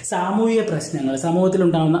പ്രശ്നം, സാമൂഹിക പ്രശ്നങ്ങൾ,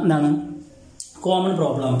 സമൂഹത്തിലുണ്ടാകുന്ന എന്താണ് കോമൺ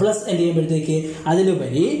പ്രോബ്ലം, പ്ലസ് എന്ത് ചെയ്യുമ്പോഴത്തേക്ക്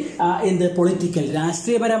അതിലുപരി പൊളിറ്റിക്കൽ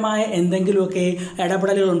രാഷ്ട്രീയപരമായ എന്തെങ്കിലുമൊക്കെ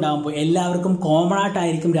ഇടപെടലുകൾ ഉണ്ടാകുമ്പോൾ എല്ലാവർക്കും കോമൺ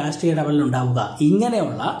ആയിട്ടായിരിക്കും രാഷ്ട്രീയ ഇടപെടൽ ഉണ്ടാവുക.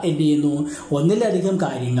 ഇങ്ങനെയുള്ള എന്ത് ചെയ്യുന്നു, ഒന്നിലധികം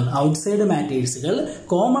കാര്യങ്ങൾ ഔട്ട്സൈഡ് മാറ്റേഴ്സുകൾ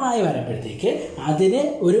കോമൺ ആയി വരുമ്പോഴത്തേക്ക് അതിന്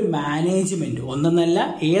ഒരു മാനേജ്മെന്റ്, ഒന്നെന്നല്ല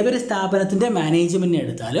ഏതൊരു സ്ഥാപനത്തിന്റെ മാനേജ്മെന്റ്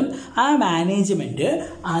എടുത്താലും ആ മാനേജ്മെന്റ്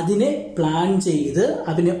അതിനെ പ്ലാൻ ചെയ്ത്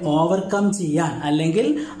അതിനെ ഓവർകം ചെയ്യാൻ അല്ലെങ്കിൽ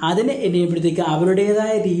അതിനെ എന്ത് ചെയ്യുമ്പോഴത്തേക്ക്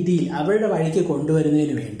അവരുടേതായ രീതിയിൽ അവരുടെ വഴിക്ക്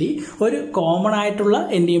കൊണ്ടുവരുന്നതിന് വേണ്ടി ഒരു കോമൺ ആയിട്ടുള്ള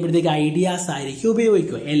എന്ത് ചെയ്യുമ്പോഴത്തേക്ക് ഐഡിയാസ് ആയിരിക്കും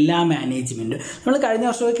ഉപയോഗിക്കുക എല്ലാ മാനേജ്മെന്റ്. നമ്മൾ കഴിഞ്ഞ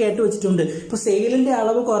വർഷമൊക്കെ കേട്ട് വെച്ചിട്ടുണ്ട്, ഇപ്പൊ സെയിലിന്റെ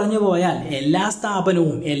അളവ് കുറഞ്ഞു പോയാൽ എല്ലാ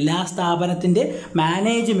സ്ഥാപനത്തിന്റെ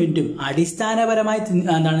മാനേജ്മെന്റും അടിസ്ഥാനപരമായി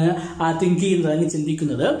തിങ്ക് ചെയ്യുന്നത് അല്ലെങ്കിൽ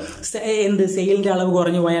ചിന്തിക്കുന്നത് സെയിലിന്റെ അളവ്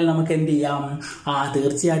കുറഞ്ഞു പോയാൽ നമുക്ക് എന്ത് ചെയ്യാം,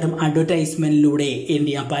 തീർച്ചയായിട്ടും അഡ്വർടൈസ്മെന്റിലൂടെ എന്ത്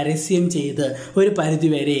ചെയ്യാം, പരസ്യം ചെയ്ത് ഒരു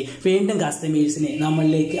പരിധിവരെ വീണ്ടും കസ്റ്റമേഴ്സിനെ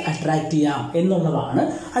നമ്മളിലേക്ക് അട്രാക്ട് ചെയ്യാം എന്നുള്ളതാണ്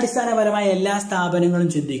അടിസ്ഥാനപരമായ എല്ലാ സ്ഥാപനങ്ങളും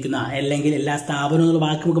ചിന്തിക്കുന്ന, അല്ലെങ്കിൽ എല്ലാ സ്ഥാപനങ്ങളും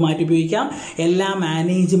വാക്ക് നമുക്ക് മാറ്റി ഉപയോഗിക്കാം, എല്ലാ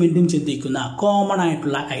മാനേജ്മെന്റും ചിന്തിക്കുന്ന കോമൺ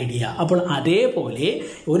ആയിട്ടുള്ള ഐഡിയ. അപ്പോൾ അതേപോലെ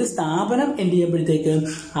ഒരു സ്ഥാപനം എന്ത് ചെയ്യുമ്പോഴത്തേക്ക്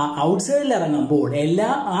ഔട്ട്സൈഡിൽ ഇറങ്ങുമ്പോൾ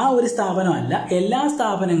ഒരു സ്ഥാപനമല്ല എല്ലാ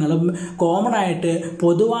സ്ഥാപനങ്ങളും കോമൺ ആയിട്ട്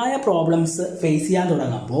പൊതുവായ പ്രോബ്ലംസ് ഫേസ് ചെയ്യാൻ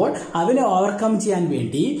തുടങ്ങുമ്പോൾ അതിനെ ഓവർകം ചെയ്യാൻ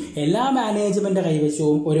വേണ്ടി എല്ലാ മാനേജ്മെന്റ്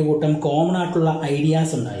കൈവശവും ഒരു കൂട്ടം കോമൺ ആയിട്ടുള്ള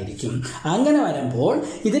ഐഡിയാസ് ഉണ്ടായിരിക്കും. അങ്ങനെ വരുമ്പോൾ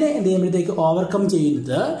ഇതിനെ എന്ത് ചെയ്യുമ്പോഴത്തേക്ക് ഓവർകം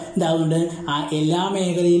ചെയ്യുന്നത് എന്താകുന്നുണ്ട്, എല്ലാ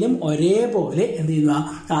മേഖലയിലും ഒരേപോലെ എന്ത് ചെയ്യുക,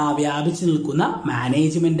 വ്യാപിച്ചു നിൽക്കുന്ന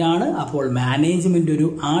മാനേജ്മെന്റ് ആണ്. അപ്പോൾ മാനേജ്മെന്റ് ഒരു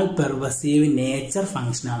ആൾ പെർവസീവ് നേച്ചർ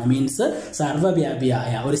ഫംഗ്ഷൻ ആണ്. മീൻസ്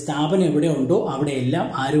സർവ്വവ്യാപിയായ ഒരു സ്ഥാപനം എവിടെ ഉണ്ടോ അവിടെ എല്ലാം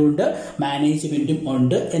ആരുമുണ്ട്, മാനേജ്മെന്റും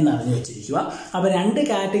ഉണ്ട് എന്നറിഞ്ഞു വെച്ചിരിക്കുക. അപ്പൊ രണ്ട്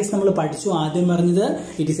കാറ്റഗറീസ് നമ്മൾ പഠിച്ചു. ആദ്യം പറഞ്ഞത്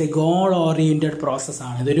it is A goal oriented process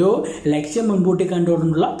ആണ്, ഇതൊരു ലക്ഷ്യം മുൻകൂട്ടി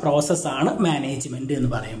കണ്ടുകൊണ്ടുള്ള പ്രോസസ്സാണ് മാനേജ്മെന്റ്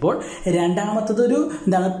എന്ന് പറയുമ്പോൾ. രണ്ടാമത്തത് ഒരു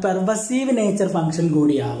പെർവസീവ് നേച്ചർ ഫംഗ്ഷൻ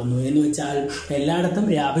കൂടിയാകുന്നു. എന്ന് വെച്ചാൽ എല്ലായിടത്തും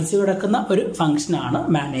വ്യാപിച്ചു കിടക്കുന്ന ഒരു ഫംഗ്ഷനാണ്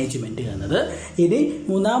മാനേജ്മെന്റ് എന്നത്. ഇനി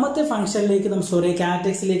മൂന്നാമത്തെ ഫംഗ്ഷനിലേക്ക്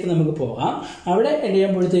കാറ്റഗറിയിലേക്ക് നമുക്ക് പോകാം. അവിടെ എന്ത്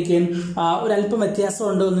ചെയ്യുമ്പോഴത്തേക്കും ഒരല്പം വ്യത്യാസം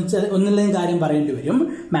ഉണ്ടോ ഒന്നില്ലെങ്കിൽ കാര്യം പറയേണ്ടി വരും.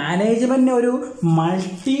 മാനേജ്മെന്റിനെ ഒരു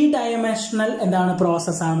മൾട്ടി ഡയമെൻഷണൽ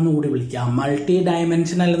പ്രോസസ് ആണെന്ന് കൂടി വിളിക്കാം. മൾട്ടി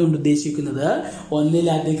ഡയമെൻഷണൽ എന്നുകൊണ്ട് ഉദ്ദേശിക്കുന്നത്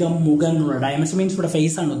ഒന്നിലധികം മുഖങ്ങളുള്ള, ഡയമെൻഷൻ മീൻസ് ഇവിടെ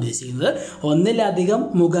ഫേസ് ആണ് ഉദ്ദേശിക്കുന്നത്, ഒന്നിലധികം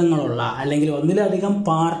മുഖങ്ങളുള്ള അല്ലെങ്കിൽ ഒന്നിലധികം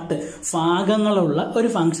ഭാഗങ്ങളുള്ള ഒരു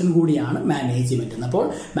ഫംഗ്ഷൻ കൂടിയാണ് മാനേജ്മെന്റ്. അപ്പോൾ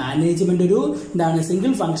മാനേജ്മെന്റ് ഒരു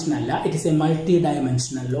സിംഗിൾ ഫംഗ്ഷൻ അല്ല, it is A multi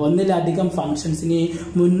dimensional. ഒന്നിലധികം ഫംഗ്ഷൻസിനെ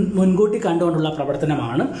മുൻകൂട്ടി കണ്ടുകൊണ്ടുള്ള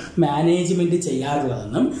പ്രവർത്തനമാണ് മാനേജ്മെന്റ്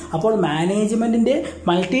ചെയ്യാറുള്ളതെന്നും അപ്പോൾ മാനേജ്മെന്റിന്റെ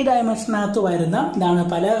മൾട്ടി ഡയമെൻഷനകത്ത് വരുന്ന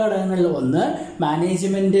പല ഘടകങ്ങളിൽ ഒന്ന്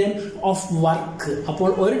മാനേജ്മെന്റ് ഓഫ് വർക്ക്. അപ്പോൾ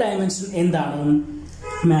ഒരു ഡയമെൻഷൻ എന്താണ്?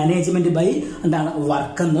 മാനേജ്മെന്റ് ബൈ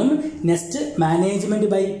വർക്ക് എന്നും, നെക്സ്റ്റ് മാനേജ്മെന്റ്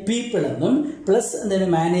ബൈ പീപ്പിൾ എന്നും, പ്ലസ്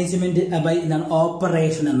മാനേജ്മെന്റ് ബൈ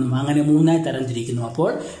ഓപ്പറേഷൻ എന്നും, അങ്ങനെ മൂന്നായി തരംതിരിക്കുന്നു. അപ്പോൾ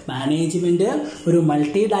മാനേജ്മെന്റ് ഒരു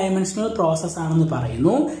മൾട്ടി ഡയമെൻഷണൽ പ്രോസസ് ആണെന്ന്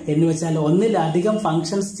പറയുന്നു. എന്ന് വെച്ചാൽ ഒന്നിലധികം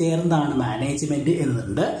ഫംഗ്ഷൻസ് ചേർന്നതാണ് മാനേജ്മെന്റ്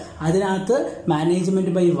എന്നുണ്ട്. അതിനകത്ത്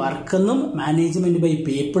മാനേജ്മെന്റ് ബൈ വർക്ക് എന്നും, മാനേജ്മെന്റ് ബൈ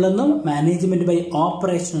പീപ്പിൾ എന്നും, മാനേജ്മെന്റ് ബൈ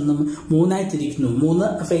ഓപ്പറേഷൻ എന്നും മൂന്നായി തിരിക്കുന്നു.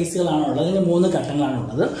 3 ഫേസുകളാണ് ഉള്ളത്, അതിന് 3 ഘട്ടങ്ങളാണ്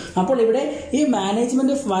ഉള്ളത്. അപ്പോൾ ഇവിടെ ഈ മാനേജ്മെന്റ്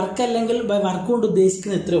വർക്ക് അല്ലെങ്കിൽ ബൈ വർക്ക് കൊണ്ട്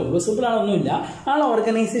ഉദ്ദേശിക്കുന്നത് ഇത്രേ ഉള്ളൂ, simple ആണൊന്നുമില്ല. All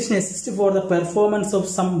organisation assist for the performance of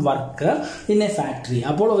some work in A factory.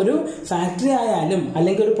 അപ്പോൾ ഒരു ഫാക്ടറി ആയാലും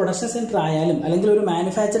അല്ലെങ്കിൽ ഒരു പ്രൊഡക്ഷൻ സെന്റർ ആയാലും അല്ലെങ്കിൽ ഒരു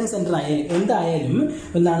മാനുഫാക്ചറിംഗ് സെന്റർ ആയാലും എന്തായാലും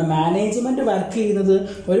മാനേജ്മെന്റ് വർക്ക് ചെയ്യുന്നത്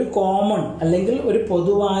ഒരു കോമൺ അല്ലെങ്കിൽ ഒരു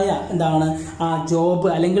പൊതുവായ ജോബ്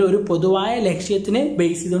അല്ലെങ്കിൽ ഒരു പൊതുവായ ലക്ഷ്യത്തിനെ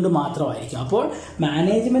ബേസ് ചെയ്തുകൊണ്ട് മാത്രമായിരിക്കും. അപ്പോൾ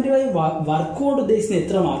മാനേജ്മെന്റ് ബൈ വർക്ക് കൊണ്ട് ഉദ്ദേശിക്കുന്നത്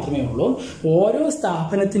ഇത്ര മാത്രമേ ഉള്ളൂ. ഓരോ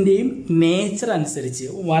സ്ഥാപനത്തിന്റെയും നേച്ചർ അനുസരിച്ച്,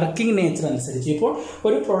 വർക്കിംഗ് നേച്ചർ അനുസരിച്ച്, ഇപ്പോൾ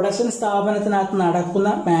ഒരു പ്രൊഡക്ഷൻ സ്ഥാപനത്തിനകത്ത് നടക്കുന്ന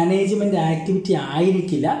മാനേജ്മെന്റ് ആക്ടിവിറ്റി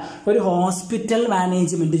ആയിരിക്കില്ല ഒരു ഹോസ്പിറ്റൽ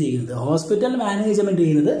മാനേജ്മെന്റ് ചെയ്യുന്നത്. ഹോസ്പിറ്റൽ മാനേജ്മെന്റ്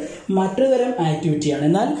ചെയ്യുന്നത് മറ്റൊരു തരം ആക്ടിവിറ്റിയാണ്.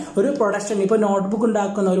 എന്നാൽ ഒരു പ്രൊഡക്ഷൻ, ഇപ്പോൾ നോട്ട്ബുക്ക്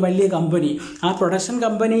ഉണ്ടാക്കുന്ന ഒരു വലിയ കമ്പനി, ആ പ്രൊഡക്ഷൻ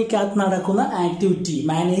കമ്പനിക്കകത്ത് നടക്കുന്ന ആക്ടിവിറ്റി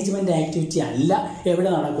മാനേജ്മെന്റ് ആക്ടിവിറ്റി അല്ല എവിടെ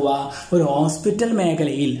നടക്കുക? ഒരു ഹോസ്പിറ്റൽ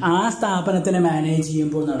മേഖലയിൽ ആ സ്ഥാപനത്തിനെ മാനേജ്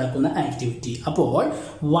ചെയ്യുമ്പോൾ നടക്കുന്ന ആക്ടിവിറ്റി. അപ്പോൾ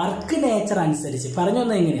വർക്ക് നേച്ചർ അനുസരിച്ച് പറഞ്ഞു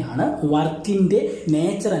വന്നത് എങ്ങനെയാണ്? വർക്കിന്റെ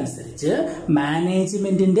നേച്ചർ അനുസരിച്ച്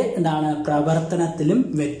മാനേജ്മെന്റിന്റെ പ്രവർത്തനത്തിലും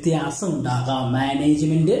വ്യത്യാസം ഉണ്ടാകാം.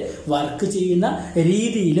 മാനേജ്മെന്റ് വർക്ക് ചെയ്യുന്ന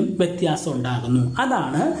രീതിയിലും വ്യത്യാസം ഉണ്ടാകുന്നു.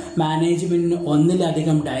 അതാണ് മാനേജ്മെന്റിന്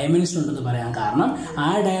ഒന്നിലധികം ഡയമെൻഷൻ ഉണ്ടെന്ന് പറയാൻ കാരണം. ആ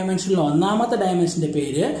ഡയമെൻഷനിൽ ഒന്നാമത്തെ ഡയമെൻഷന്റെ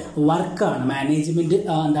പേര് വർക്കാണ്. മാനേജ്മെന്റ്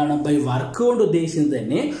ബൈ വർക്ക് കൊണ്ട് ഉദ്ദേശിക്കുന്നത്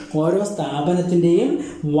തന്നെ ഓരോ സ്ഥാപനത്തിന്റെയും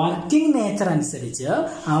വർക്കിംഗ് നേച്ചർ അനുസരിച്ച്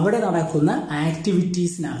അവിടെ നടക്കുന്ന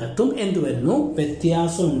ആക്ടിവിറ്റീസിനകത്തും എന്ത് വരുന്നു?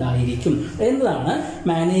 വ്യത്യാസം ഉണ്ടായിരിക്കും എന്നതാണ്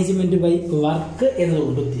മാനേജ്മെന്റ് ബൈ വർക്ക്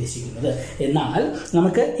എന്നതുകൊണ്ട് ഉദ്ദേശിക്കുന്നത്. എന്നാൽ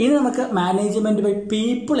നമുക്ക് മാനേജ്മെന്റ് ബൈ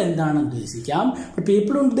പീപ്പിൾ എന്താണെന്ന് ഉദ്ദേശിക്കാം.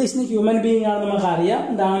 പീപ്പിൾ ഉദ്ദേശിക്കുന്ന ഹ്യൂമൻ ബീയിങ് ആണ്, നമുക്കറിയാം.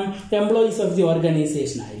 എംപ്ലോയീസ് ഓഫ് ദി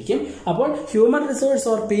ഓർഗനൈസേഷൻ ആയിരിക്കും. അപ്പോൾ human resource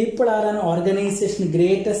or people are an organisation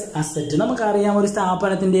greatest asset. നമുക്കറിയാം ഒരു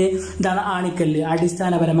സ്ഥാപനത്തിന്റെ ആണിക്കല്ല്,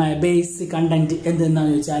 അടിസ്ഥാനപരമായ ബേസ് കണ്ടന്റ്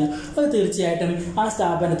എന്തെന്നാന്ന് ചോദിച്ചാൽ അത് തീർച്ചയായിട്ടും ആ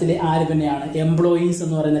സ്ഥാപനത്തിലെ ആര് തന്നെയാണ്? എംപ്ലോയീസ്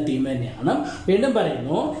എന്ന് പറയുന്ന ടീം തന്നെയാണ്. വീണ്ടും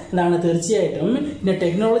പറയുന്നു തീർച്ചയായിട്ടും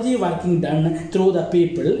technology working done through the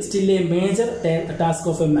people still A major task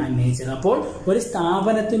of A manager. അപ്പോൾ ഒരു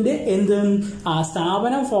സ്ഥാപനത്തിന്റെ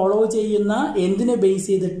സ്ഥാപനം ഫോളോ ചെയ്യുന്ന എന്തിനെ ബേസ്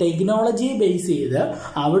ചെയ്ത്? ടെക്നോളജി ബേസ് ചെയ്ത്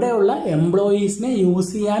അവിടെയുള്ള എംപ്ലോയീസിനെ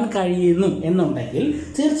യൂസ് ചെയ്യാൻ കഴിയുന്നു എന്നുണ്ടെങ്കിൽ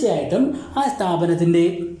തീർച്ചയായിട്ടും ആ സ്ഥാപനത്തിന്റെ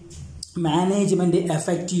മാനേജ്മെന്റ്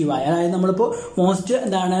എഫക്റ്റീവായി, അതായത് നമ്മളിപ്പോൾ മോസ്റ്റ്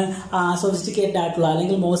സൊഫിസ്റ്റിക്കേറ്റഡ് ആയിട്ടുള്ള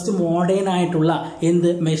അല്ലെങ്കിൽ മോസ്റ്റ് മോഡേൺ ആയിട്ടുള്ള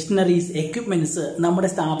മെഷീനറീസ്, എക്യുപ്മെന്റ്സ് നമ്മുടെ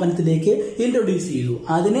സ്ഥാപനത്തിലേക്ക് ഇൻട്രൊഡ്യൂസ് ചെയ്തു.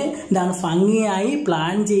 അതിനെ ഭംഗിയായി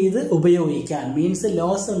പ്ലാൻ ചെയ്ത് ഉപയോഗിക്കാൻ, മീൻസ്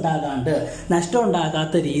ലോസ് ഉണ്ടാകാണ്ട് നഷ്ടം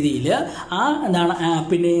ഉണ്ടാകാത്ത രീതിയിൽ ആ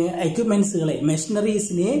പിന്നെ എക്യുപ്മെന്റ്സുകളെ,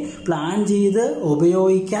 മെഷീനറീസിനെ പ്ലാൻ ചെയ്ത്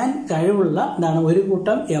ഉപയോഗിക്കാൻ കഴിവുള്ള ഒരു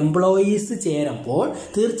കൂട്ടം എംപ്ലോയീസ് ചേരുമ്പോൾ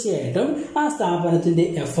തീർച്ചയായിട്ടും ആ സ്ഥാപനത്തിന്റെ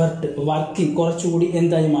എഫർട്ട്, വർക്കിംഗ് കുറച്ചുകൂടി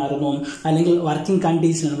എന്തായി മാറുന്നു? അല്ലെങ്കിൽ വർക്കിംഗ്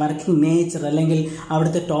കണ്ടീഷൻ, വർക്കിംഗ് നേച്ചർ അല്ലെങ്കിൽ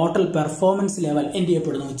അവിടുത്തെ ടോട്ടൽ പെർഫോമൻസ് ലെവൽ എന്ത്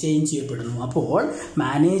ചെയ്യപ്പെടുന്നു? ചേഞ്ച് ചെയ്യപ്പെടുന്നു. അപ്പോൾ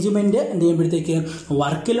മാനേജ്മെന്റ് എന്ത് ചെയ്യുമ്പോഴത്തേക്ക്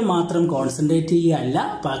വർക്കിൽ മാത്രം കോൺസെൻട്രേറ്റ് ചെയ്യുകയല്ല,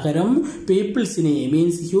 പകരം പീപ്പിൾസിനെ,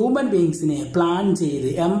 മീൻസ് ഹ്യൂമൻ ബീയിങ്സിനെ പ്ലാൻ ചെയ്ത്,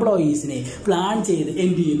 എംപ്ലോയീസിനെ പ്ലാൻ ചെയ്ത്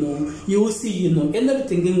എന്ത് ചെയ്യുന്നു? യൂസ് ചെയ്യുന്നു എന്നൊരു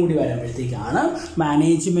തിങ്കിങ് കൂടി വരുമ്പോഴത്തേക്കാണ്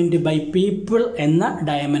മാനേജ്മെന്റ് ബൈ പീപ്പിൾ എന്ന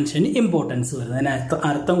ഡയമെൻഷന് ഇമ്പോർട്ടൻസ് വരുന്നത്.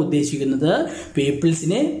 അർത്ഥം ഉദ്ദേശിക്കുന്നത്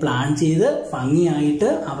പീപ്പിൾസിനെ പ്ലാൻ ചെയ്ത് ഭംഗിയായിട്ട്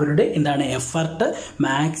അവരുടെ എന്താണ് effort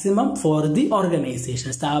maximum for the organisation,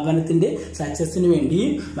 സ്ഥാപനത്തിന്റെ സക്സസിന് വേണ്ടി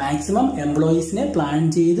മാക്സിമം എംപ്ലോയീസിനെ പ്ലാൻ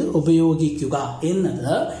ചെയ്ത് ഉപയോഗിക്കുക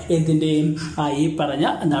എന്നത് എന്തിന്റെയും ഈ പറഞ്ഞ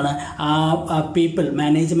എന്താണ് പീപ്പിൾ,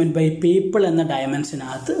 മാനേജ്മെന്റ് ബൈ പീപ്പിൾ എന്ന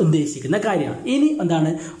ഡയമെൻഷനകത്ത് ഉദ്ദേശിക്കുന്ന കാര്യമാണ്. ഇനി എന്താണ്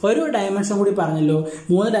ഒരു ഡയമെൻഷൻ കൂടി പറഞ്ഞല്ലോ,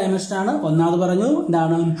 3 ഡയമെൻഷനാണ്. ഒന്നാമത് പറഞ്ഞു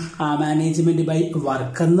എന്താണ് മാനേജ്മെന്റ് ബൈ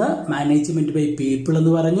വർക്ക് എന്ന്, മാനേജ്മെന്റ് ബൈ പീപ്പിൾ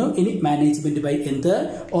എന്ന് പറഞ്ഞു. ഇനി മാനേജ്മെന്റ് ബൈ എന്ത്,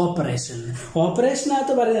 ഓപ്പറേഷൻ.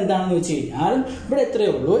 ഓപ്പറേഷനകത്ത് പറയുന്നത് എന്താണെന്ന് വെച്ച് കഴിഞ്ഞാൽ ഇവിടെ എത്രയേ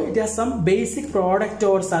ഉള്ളൂ, it has some basic product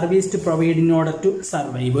or service to provide in order to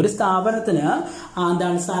survive. ഒരു സ്ഥാപനത്തിന്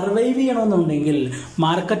എന്താണ് സർവൈവ് ചെയ്യണമെന്നുണ്ടെങ്കിൽ,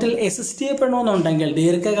 മാർക്കറ്റിൽ എസിസ്റ്റ് ചെയ്യപ്പെടണമെന്നുണ്ടെങ്കിൽ,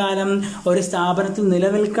 ദീർഘകാലം ഒരു സ്ഥാപനത്തിൽ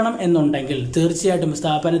നിലനിൽക്കണം എന്നുണ്ടെങ്കിൽ തീർച്ചയായിട്ടും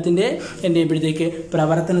സ്ഥാപനത്തിന്റെ എന്തെയ്യുമ്പോഴത്തേക്ക്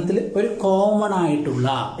പ്രവർത്തനത്തിൽ ഒരു കോമൺ ആയിട്ടുള്ള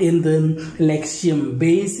എന്ത് ലക്ഷ്യം,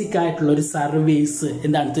 ബേസിക് ആയിട്ടുള്ള ഒരു സർവീസ്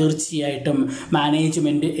എന്താണ് തീർച്ചയായിട്ടും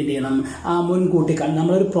മാനേജ്മെന്റ് എന്ത് ചെയ്യണം, മുൻകൂട്ടി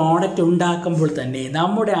നമ്മളൊരു പ്രോഡക്റ്റ് ഉണ്ടാക്കുമ്പോൾ തന്നെ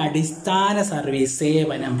നമ്മുടെ അടിസ്ഥാന സർവീസ്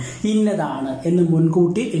സേവനം ഇന്നതാണ് എന്ന്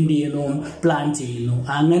മുൻകൂട്ടി എന്ത് ചെയ്യുന്നു, പ്ലാൻ ചെയ്യുന്നു.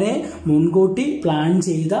 അങ്ങനെ മുൻകൂട്ടി പ്ലാൻ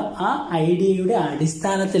ചെയ്ത ആ ഐഡിയയുടെ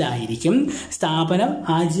അടിസ്ഥാനത്തിലായിരിക്കും സ്ഥാപനം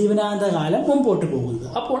ആജീവനാന്ത കാലം മുമ്പോട്ട് പോകുന്നത്.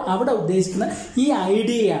 അപ്പോൾ അവിടെ ഉദ്ദേശിക്കുന്ന ഈ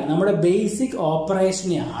ഐഡിയയാണ്, നമ്മുടെ ബേസിക്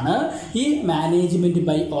ഓപ്പറേഷനെയാണ് ഈ മാനേജ്മെന്റ്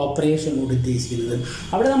ബൈ ഓപ്പറേഷൻ കൊണ്ട് ഉദ്ദേശിക്കുന്നത്.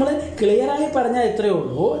 അവിടെ നമ്മൾ ക്ലിയർ ആയി പറഞ്ഞാൽ എത്രയേ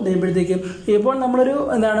ഉള്ളൂ, ഇപ്പോഴത്തേക്കും ഇപ്പോൾ നമ്മളൊരു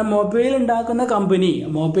എന്താണ് മൊബൈൽ ഉണ്ടാക്കുന്ന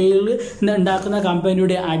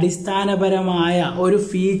കമ്പനിയുടെ അടിസ്ഥാനപരമായ ഒരു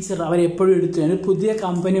ഫീച്ചർ അവരെപ്പോഴും എടുത്തു, ഒരു പുതിയ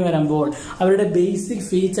കമ്പനി വരുമ്പോൾ അവരുടെ ബേസിക്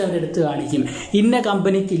ഫീച്ചർ അവരെടുത്ത് കാണിക്കും. ഇന്ന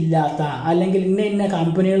കമ്പനിക്ക് ഇല്ലാത്ത അല്ലെങ്കിൽ ഇന്ന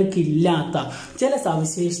കമ്പനികൾക്ക് ഇല്ലാത്ത ചില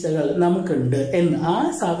സവിശേഷതകൾ നമുക്കുണ്ട് എന്ന്. ആ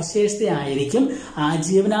സവിശേഷതയായിരിക്കും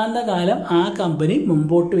ആജീവനാന്ത കാലം ആ കമ്പനി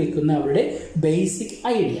മുമ്പോട്ട് വെക്കുന്ന അവരുടെ ബേസിക്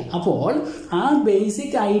ഐഡിയ. അപ്പോൾ ആ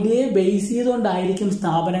ബേസിക് ഐഡിയയെ ബേസ് ചെയ്തുകൊണ്ടായിരിക്കും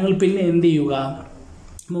സ്ഥാപനങ്ങൾ പിന്നെ എന്ത് ചെയ്യുക,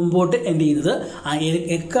 മുമ്പോട്ട് എന്ത് ചെയ്യുന്നത്,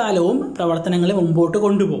 എക്കാലവും പ്രവർത്തനങ്ങളെ മുമ്പോട്ട്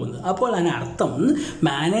കൊണ്ടുപോകുന്നത്. അപ്പോൾ അതിനർത്ഥം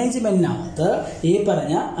മാനേജ്മെന്റിനകത്ത് ഈ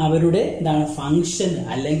പറഞ്ഞ അവരുടെ എന്താണ് ഫംഗ്ഷൻ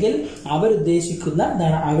അല്ലെങ്കിൽ അവരുദ്ദേശിക്കുന്ന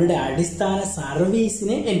എന്താണ് അവരുടെ അടിസ്ഥാന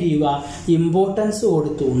സർവീസിനെ എന്ത് ചെയ്യുക, ഇമ്പോർട്ടൻസ്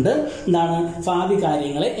കൊടുത്തുകൊണ്ട് എന്താണ് ഭാവി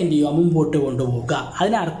കാര്യങ്ങളെ എന്ത് ചെയ്യുക, മുമ്പോട്ട് കൊണ്ടുപോകുക.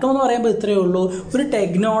 അതിനർത്ഥം എന്ന് പറയുമ്പോൾ ഇത്രയേ ഉള്ളൂ, ഒരു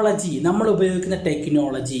ടെക്നോളജി, നമ്മൾ ഉപയോഗിക്കുന്ന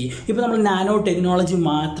ടെക്നോളജി, ഇപ്പൊ നമ്മൾ നാനോ ടെക്നോളജി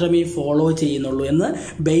മാത്രമേ ഫോളോ ചെയ്യുന്നുള്ളൂ എന്ന്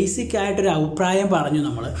ബേസിക് ആയിട്ടൊരു അഭിപ്രായം പറഞ്ഞു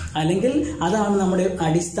നമ്മൾ, അല്ലെങ്കിൽ അതാണ് നമ്മുടെ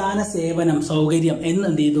അടിസ്ഥാന സേവനം സൗകര്യം എന്ന്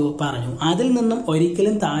എന്ത് ചെയ്തു പറഞ്ഞു. അതിൽ നിന്നും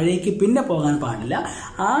ഒരിക്കലും താഴേക്ക് പിന്നെ പോകാൻ പാടില്ല.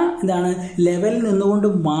 ആ എന്താണ് ലെവലിൽ നിന്നുകൊണ്ട്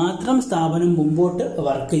മാത്രം സ്ഥാപനം മുമ്പോട്ട്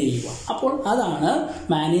വർക്ക് ചെയ്യുക. അപ്പോൾ അതാണ്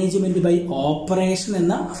മാനേജ്മെന്റ് ബൈ ഓപ്പറേഷൻ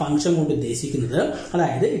എന്ന ഫംഗ്ഷൻ കൊണ്ട് ഉദ്ദേശിക്കുന്നത്.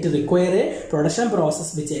 അതായത് it require A production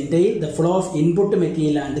process which entail the flow of input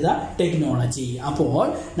material and the technology. അപ്പോൾ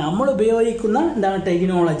നമ്മൾ ഉപയോഗിക്കുന്ന എന്താണ്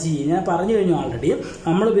ടെക്നോളജി, ഞാൻ പറഞ്ഞു കഴിഞ്ഞു ഓൾറെഡി,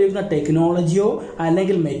 നമ്മൾ ഉപയോഗിക്കുന്ന ടെക്നോളജിയോ അല്ലെങ്കിൽ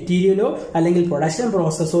മെറ്റീരിയലോ അല്ലെങ്കിൽ പ്രൊഡക്ഷൻ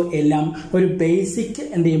പ്രോസസ്സോ എല്ലാം ഒരു ബേസിക്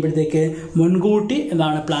എന്ത് ചെയ്യുമ്പോഴത്തേക്ക് മുൻകൂട്ടി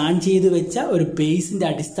എന്താണ് പ്ലാൻ ചെയ്ത് വെച്ച ഒരു ബേസിന്റെ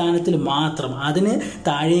അടിസ്ഥാനത്തിൽ മാത്രം, അതിന്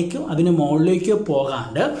താഴേക്കോ അതിന് മുകളിലേക്കോ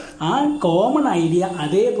പോകാണ്ട് ആ കോമൺ ഐഡിയ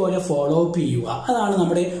അതേപോലെ ഫോളോ അപ്പ് ചെയ്യുക. അതാണ്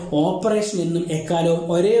നമ്മുടെ ഓപ്പറേഷൻ എന്നും എക്കാലവും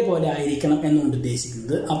ഒരേപോലെ ആയിരിക്കണം എന്നുകൊണ്ട്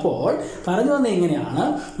ഉദ്ദേശിക്കുന്നത്. അപ്പോൾ പറഞ്ഞു വന്നത് എങ്ങനെയാണ്,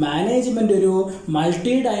 മാനേജ്മെന്റ് ഒരു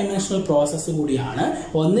മൾട്ടി ഡയമെൻഷണൽ പ്രോസസ്സ് കൂടിയാണ്.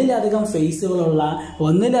 ഒന്നിലധികം ഫേസുകളുള്ള,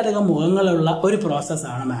 ഒന്നിലധികം മുഖങ്ങളുള്ള ഒരു പ്രോസസ്സാണ്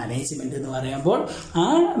മാനേജ്മെന്റ് എന്ന് പറയുമ്പോൾ. ആ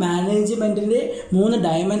മാനേജ്മെന്റിന്റെ 3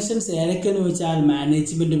 ഡയമെൻഷൻസ് ഏതൊക്കെയെന്ന് വെച്ചാൽ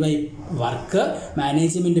management by work,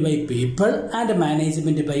 management by people and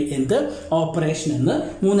management by എന്ത് ഓപ്പറേഷൻ എന്ന്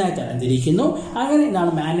 3ആയി തരംതിരിക്കുന്നു. അങ്ങനെ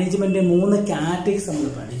എന്താണ് മാനേജ്മെന്റ് 3 കാറ്റഗറീസ് നമ്മൾ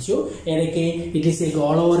പഠിച്ചു. ഏതൊക്കെ? It is A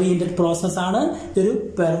goal oriented process ആണ്, ഇതൊരു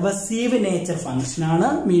പെർവസീവ് നേച്ചർ ഫംഗ്ഷൻ ആണ്,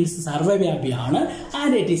 means സർവ്വവ്യാപിയാണ്.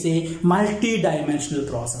 And it is A multi dimensional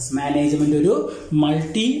process. Management ഒരു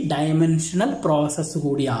മൾട്ടി ഡയമെൻഷണൽ പ്രോസസ്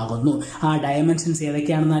കൂടിയാകുന്നു. ആ ഡയമെൻഷൻസ്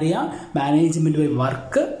ഏതൊക്കെയാണെന്ന് അറിയാം, management by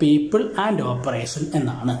work, people and operation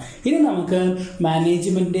എന്നാണ്. ഇനി നമുക്ക്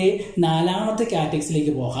മാനേജ്മെന്റ് 4ാമത്തെ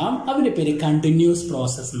കാറ്റഗറിയിലേക്ക് പോകാം. അതിന്റെ പേര് കണ്ടിന്യൂസ്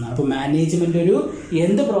പ്രോസസ് എന്നാണ്. അപ്പൊ മാനേജ്മെന്റ് ഒരു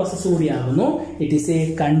എന്ത് process കൂടിയാകുന്നു, it is A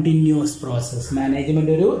continuous process.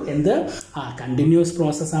 Management ഒരു എന്ത് കണ്ടിന്യൂസ്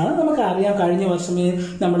പ്രോസസ് ആണ്. നമുക്ക് അറിയാം, കഴിഞ്ഞ വർഷം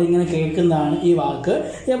നമ്മൾ ഇങ്ങനെ കേൾക്കുന്നതാണ് ഈ വാക്ക്.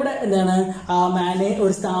 എവിടെ എന്താണ്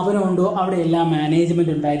ഒരു സ്ഥാപനം ഉണ്ടോ അവിടെ എല്ലാം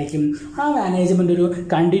മാനേജ്മെന്റ് ഉണ്ടായിരിക്കും. ആ മാനേജ്മെന്റ് ഒരു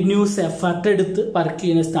കണ്ടിന്യൂസ് എഫർട്ട് എടുത്ത് വർക്ക്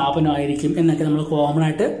ചെയ്യുന്ന സ്ഥാപനമായിരിക്കും എന്നൊക്കെ നമ്മൾ കോമൺ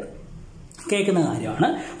ആയിട്ട് കേൾക്കുന്ന കാര്യമാണ്.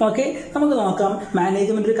 ഓക്കെ, നമുക്ക് നോക്കാം.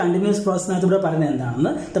 മാനേജ്മെന്റ് ഒരു കണ്ടിന്യൂസ് പ്രോസസ്സിനകത്ത് ഇവിടെ പറയുന്നത്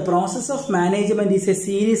എന്താണെന്ന്. The process of management is A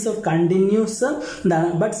series of continuous എന്താണ്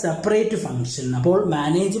ബട്ട് സെപ്പറേറ്റ് ഫംഗ്ഷൻ. അപ്പോൾ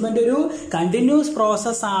മാനേജ്മെന്റ് ഒരു കണ്ടിന്യൂസ്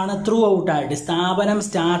പ്രോസസ് ആണ് ത്രൂ ഔട്ട് ആയിട്ട്. സ്ഥാപനം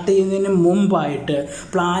സ്റ്റാർട്ട് ചെയ്യുന്നതിന് മുമ്പായിട്ട്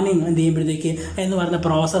പ്ലാനിങ് എന്ത് ചെയ്യുമ്പോഴത്തേക്ക് എന്ന് പറയുന്ന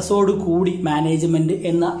പ്രോസസ്സോട് കൂടി മാനേജ്മെന്റ്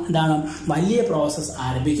എന്ന എന്താണ് വലിയ പ്രോസസ്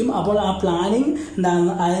ആരംഭിക്കും. അപ്പോൾ ആ പ്ലാനിങ് എന്താണ്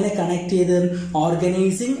അതിനെ കണക്ട് ചെയ്ത്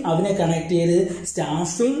ഓർഗനൈസിങ്, അതിനെ കണക്ട് ചെയ്ത്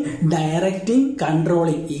സ്റ്റാഫിംഗ്, ഡയറക്ടിങ്,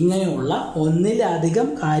 കൺട്രോളിങ്, ഇങ്ങനെയുള്ള ഒന്നിലധികം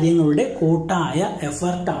കാര്യങ്ങളുടെ കൂട്ടായ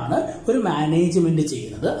എഫർട്ടാണ് ഒരു മാനേജ്മെന്റ്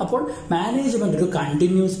ചെയ്യുന്നത്. അപ്പോൾ മാനേജ്മെന്റ് ഒരു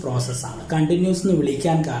കണ്ടിന്യൂസ് പ്രോസസ്സാണ്. കണ്ടിന്യൂസ് എന്ന്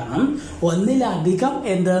വിളിക്കാൻ കാരണം ഒന്നിലധികം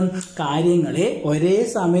കാര്യങ്ങളെ ഒരേ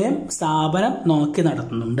സമയം സ്ഥാപനം നോക്കി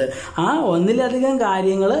നടത്തുന്നുണ്ട്. ആ ഒന്നിലധികം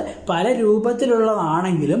കാര്യങ്ങൾ പല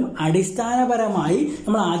രൂപത്തിലുള്ളതാണെങ്കിലും അടിസ്ഥാനപരമായി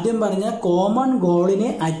നമ്മൾ ആദ്യം പറഞ്ഞ കോമൺ ഗോളിനെ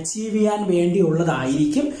അച്ചീവ് ചെയ്യാൻ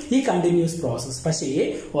വേണ്ടിയുള്ളതായിരിക്കും ഈ കണ്ടിന്യൂസ് പ്രോസസ്. പക്ഷേ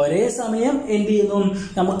ഒരേ സമയം എന്ത് ചെയ്യുന്നു,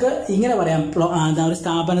 നമുക്ക് ഇങ്ങനെ പറയാം, ഒരു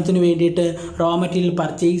സ്ഥാപനത്തിന് വേണ്ടിയിട്ട് റോ മെറ്റീരിയൽ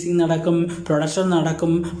പർച്ചേസിങ് നടക്കും, പ്രൊഡക്ഷൻ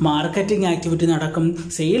നടക്കും, മാർക്കറ്റിംഗ് ആക്ടിവിറ്റി നടക്കും,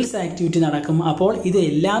 സെയിൽസ് ആക്ടിവിറ്റി നടക്കും. അപ്പോൾ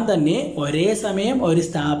ഇതെല്ലാം തന്നെ ഒരേ സമയം ഒരു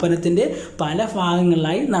സ്ഥാപനത്തിന്റെ പല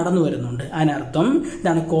ഭാഗങ്ങളിലായി നടന്നു വരുന്നുണ്ട്. അതിനർത്ഥം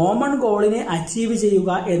ഇതാണ് കോമൺ ഗോളിനെ അച്ചീവ്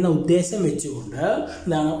ചെയ്യുക എന്ന ഉദ്ദേശം വെച്ചുകൊണ്ട്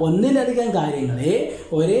എന്താണ് ഒന്നിലധികം കാര്യങ്ങളെ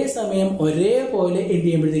ഒരേ സമയം ഒരേപോലെ എന്ത്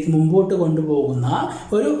ചെയ്യുമ്പോഴത്തേക്ക് മുമ്പോട്ട് കൊണ്ടുപോകുന്ന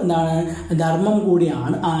ഒരു എന്താണ് ധർമ്മം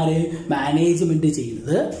കൂടിയാണ് ആര് മാനേജ്മെന്റ്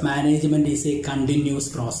ചെയ്യുന്നത്. Management is A continuous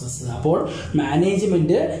process. അപ്പോൾ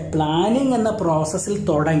മാനേജ്മെന്റ് പ്ലാനിങ് എന്ന പ്രോസസ്സിൽ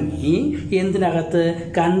തുടങ്ങി എന്തിനകത്ത്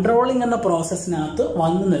കൺട്രോളിംഗ് എന്ന പ്രോസസ്സിനകത്ത്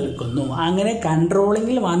വന്നു നിൽക്കുന്നു. അങ്ങനെ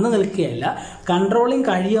കൺട്രോളിംഗിൽ വന്നു നിൽക്കുകയല്ല, കൺട്രോളിംഗ്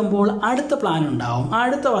കഴിയുമ്പോൾ അടുത്ത പ്ലാൻ ഉണ്ടാവും,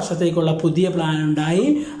 അടുത്ത വർഷത്തേക്കുള്ള പുതിയ പ്ലാൻ ഉണ്ടായി,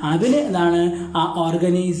 അതിന് എന്താണ് ആ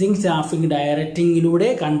ഓർഗനൈസിങ്, സ്റ്റാഫിംഗ്, ഡയറക്ടിങ്ങിലൂടെ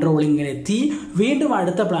കൺട്രോളിംഗിലെത്തി, വീണ്ടും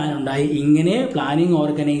അടുത്ത പ്ലാൻ ഉണ്ടായി. ഇങ്ങനെ പ്ലാനിങ്,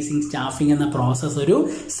 ഓർഗനൈസിങ്, സ്റ്റാഫിംഗ് എന്ന പ്രോസസ് ഒരു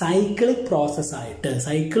സൈക്ലിക് പ്രോസസ്സായിട്ട്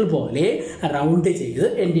സൈക്കിൾ പോലെ റൗണ്ട് ചെയ്ത്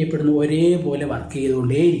എന്ത് ചെയ്യപ്പെടുന്നു, ഒരേപോലെ വർക്ക്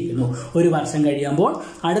ചെയ്തുകൊണ്ടേയിരിക്കുന്നു. ഒരു വർഷം കഴിയുമ്പോൾ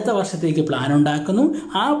അടുത്ത വർഷത്തേക്ക് പ്ലാൻ ഉണ്ടാക്കുന്നു.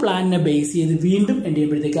 ആ പ്ലാനിനെ ബേസ് ചെയ്ത് വീണ്ടും എന്ത്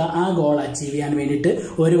ചെയ്യുമ്പോഴത്തേക്ക് ആ ഗോൾ അച്ചീവ് ചെയ്യാൻ വേണ്ടിയിട്ട്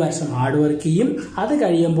ഒരു വർഷം ഹാർഡ് വർക്ക് ചെയ്യും. അത്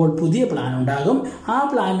കഴിയുമ്പോൾ പുതിയ പ്ലാൻ ഉണ്ടാകും. ആ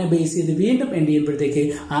പ്ലാനിനെ ബേസ് ചെയ്ത് വീണ്ടും എന്ത് ചെയ്യുമ്പോഴത്തേക്ക്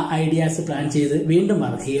ആ ഐഡിയാസ് പ്ലാൻ ചെയ്ത് വീണ്ടും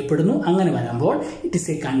വർക്ക് ചെയ്യപ്പെടുന്നു. അങ്ങനെ വരുമ്പോൾ it is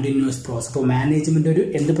A continuous process. അപ്പോൾ മാനേജ്മെന്റ് ഒരു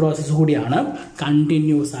എന്ത് പ്രോസസ് കൂടിയാണ്,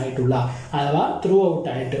 കണ്ടിന്യൂസ് ആയിട്ടുള്ള അഥവാ ത്രൂ ഔട്ട്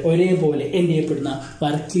ആയിട്ട് ഒരേപോലെ എന്ത് ചെയ്യപ്പെടുന്ന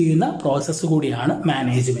വർക്ക് ചെയ്യുന്ന പ്രോസസ്സ് കൂടിയാണ്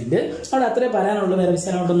മാനേജ്മെന്റ്. അവിടെ അത്രേ പറയാനുള്ള, വേറെ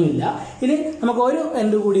വിശദമായിട്ടൊന്നുമില്ല. ഇനി നമുക്ക് ഒരു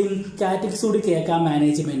എന്തുകൂടിയും കാറ്റഗറീസ് കൂടി കേൾക്കാം.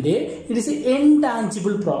 Management it is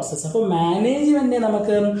intangible process. അപ്പോൾ മാനേജ്മെന്റ്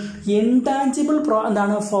നമുക്ക് ഇൻടാഞ്ചിബിൾ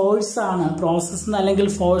എന്താണ് ഫോഴ്സ് ആണ്. പ്രോസസ് അല്ലെങ്കിൽ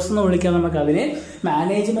ഫോഴ്സ് എന്ന് വിളിക്കാം നമുക്ക് അതിനെ.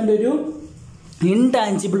 മാനേജ്മെന്റ് ഒരു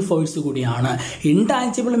ഇൻടാഞ്ചിബിൾ ഫോഴ്സ് കൂടിയാണ്.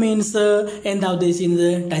 ഇൻടാഞ്ചിബിൾ മീൻസ് എന്താ ഉദ്ദേശിക്കുന്നത്,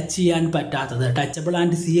 ടച്ച് ചെയ്യാൻ പറ്റാത്തത്. ടച്ചബിൾ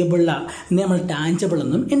ആൻഡ് സീയബിൾ നമ്മൾ ടാഞ്ചിബിൾ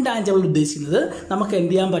എന്നും, ഇൻടാഞ്ചിബിൾ ഉദ്ദേശിക്കുന്നത് നമുക്ക്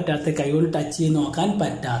എന്ത് ചെയ്യാൻ പറ്റാത്ത, കൈകൊണ്ട് ടച്ച് ചെയ്ത് നോക്കാൻ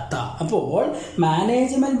പറ്റാത്ത. അപ്പോൾ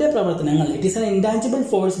മാനേജ്മെന്റ് പ്രവർത്തനങ്ങൾ it is N intangible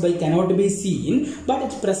force by cannot be seen but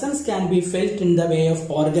it presence can be felt in the way of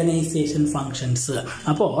organisation functions.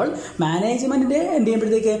 അപ്പോൾ മാനേജ്മെന്റിന്റെ എന്ത്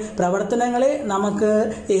ചെയ്യുമ്പോഴത്തേക്ക് പ്രവർത്തനങ്ങളെ നമുക്ക്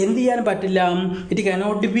എന്ത് ചെയ്യാൻ പറ്റില്ല, ഇറ്റ്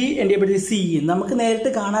കനോട്ട് ബി എന്ത് ചെയ്യുമ്പോഴത്തേക്ക് സീൻ, നമുക്ക് നേരിട്ട്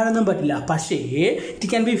കാണാനൊന്നും പറ്റില്ല. പക്ഷേ ഇറ്റ്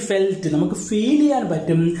ക്യാൻ ബി ഫെൽറ്റ്, നമുക്ക് ഫീൽ ചെയ്യാൻ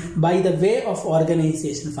പറ്റും by the way of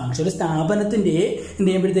organisation function. ഒരു സ്ഥാപനത്തിന്റെ എന്ത്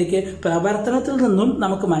ചെയ്യുമ്പോഴത്തേക്ക് പ്രവർത്തനത്തിൽ നിന്നും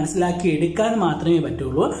നമുക്ക് മനസ്സിലാക്കി എടുക്കാൻ മാത്രമേ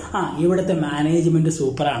പറ്റുള്ളൂ. ഇവിടുത്തെ മാനേജ്മെന്റ്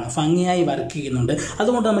സൂപ്പറാണ്, ഭംഗിയായി വർക്ക് ചെയ്യുന്നുണ്ട്,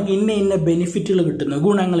 അതുകൊണ്ട് നമുക്ക് ഇന്ന ബെനിഫിറ്റുകൾ കിട്ടുന്നു,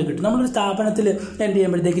 ഗുണങ്ങൾ കിട്ടും. നമ്മളൊരു സ്ഥാപനത്തിൽ എന്ത്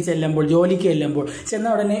ചെയ്യുമ്പോഴത്തേക്ക് ചെല്ലുമ്പോൾ, ജോലിക്ക് ചെല്ലുമ്പോൾ,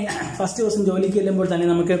 ചെന്ന ഉടനെ ഫസ്റ്റ് ദിവസം ജോലിക്ക് ചെല്ലുമ്പോൾ തന്നെ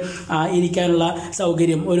നമുക്ക് ഇരിക്കാനുള്ള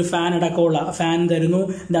സൗകര്യം, ഒരു ഫാൻ അടക്കമുള്ള ഫാൻ തരുന്നു,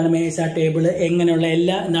 എന്താണ് മേശ, ടേബിൾ, എങ്ങനെയുള്ള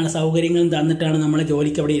എല്ലാ എന്താണ് സൗകര്യങ്ങളും തന്നിട്ടാണ് നമ്മളെ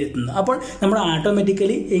ജോലിക്ക് അവിടെ ഇരുത്തുന്നത്. അപ്പോൾ നമ്മൾ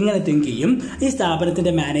ഓട്ടോമാറ്റിക്കലി ഇങ്ങനെ തിങ്ക് ചെയ്യും, ഈ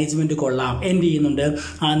സ്ഥാപനത്തിന്റെ മാനേജ്മെന്റ് കൊള്ളാം, എന്ത് ചെയ്യുന്നുണ്ട്,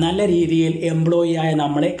 നല്ല രീതിയിൽ എംപ്ലോയി ആയ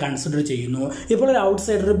നമ്മളെ കൺസിഡർ ചെയ്യുന്നു. ഇപ്പോൾ ഒരു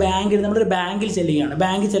ഔട്ട്സൈഡർ നമ്മളൊരു ബാങ്കിൽ ചെല്ലുകയാണ്.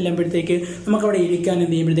 ബാങ്കിൽ ചെല്ലുമ്പോഴത്തേക്ക് നമുക്ക് അവിടെ ഇരിക്കാൻ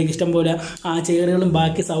എന്ത് ചെയ്യുമ്പോഴത്തേക്ക് ഇഷ്ടംപോലെ ചെയറുകളും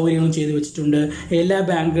ബാക്കി സൗകര്യങ്ങളും ചെയ്തു വെച്ചിട്ടുണ്ട്. എല്ലാ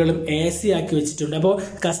ബാങ്കുകളും AC ആക്കി വെച്ചിട്ടുണ്ട്. അപ്പോൾ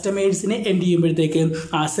കസ്റ്റമേഴ്സിനെ എന്ത് ചെയ്യുമ്പോഴത്തേക്ക്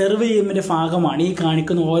സെർവ് ചെയ്യുന്നതിന്റെ ഭാഗമാണ് ഈ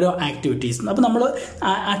കാണിക്കുന്ന ഓരോ ആക്ടിവിറ്റീസും. അപ്പോൾ നമ്മൾ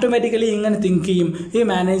ഓട്ടോമാറ്റിക്കലി ഇങ്ങനെ തിങ്ക് ചെയ്യും, ഈ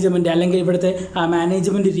മാനേജ്മെന്റ് അല്ലെങ്കിൽ ഇവിടുത്തെ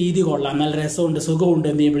മാനേജ്മെന്റ് രീതി കൊള്ളാം, നല്ല രസമുണ്ട്, സുഖമുണ്ട്,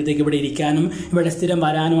 എന്ത് ചെയ്യുമ്പോഴത്തേക്ക് ഇവിടെ ഇരിക്കാനും ഇവിടെ സ്ഥിരം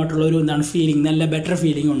വരാനുമായിട്ടുള്ള ഒരു എന്താണ് ഫീലിംഗ്, നല്ല ബെറ്റർ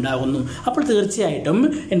ഫീലിംഗ് ഉണ്ടാകുന്നു. അപ്പോൾ തീർച്ചയായിട്ടും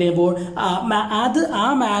എന്ത് ചെയ്യുമ്പോൾ അത് ആ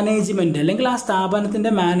മാനേജ്മെന്റ് അല്ലെങ്കിൽ ആ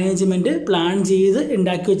സ്ഥാപനത്തിന്റെ മാനേജ്മെന്റ് പ്ലാൻ ചെയ്ത്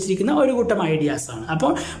ഉണ്ടാക്കി വെച്ചിരിക്കുന്ന ഒരു കൂട്ടം ഐഡിയാസ് ആണ്.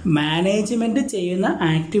 അപ്പോൾ മാനേജ്മെന്റ് ചെയ്യുന്ന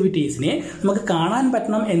ആക്ടിവിറ്റീസിനെ നമുക്ക് കാണാൻ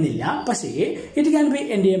പറ്റണം എന്നില്ല, പക്ഷേ ഇറ്റ് ക്യാൻ ബി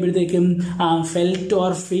എന്ത് ചെയ്യുമ്പോഴത്തേക്കും ഫെൽറ്റ്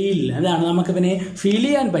ഓർ ഫീൽ, അതാണ് നമുക്ക് പിന്നെ ഫീൽ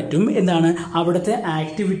ചെയ്യാൻ പറ്റും. എന്താണ് അവിടുത്തെ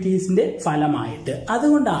ആക്ടിവിറ്റീസിന്റെ ഫലമായിട്ട്.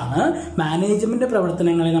 അതുകൊണ്ടാണ് മാനേജ്മെന്റ്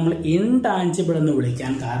പ്രവർത്തനങ്ങളെ നമ്മൾ ഇൻടാഞ്ചിബിൾ എന്ന്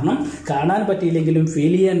വിളിക്കാൻ കാരണം. കാണാൻ പറ്റിയില്ലെങ്കിലും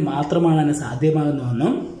ഫീൽ ചെയ്യാൻ മാത്രമാണ് അതിന്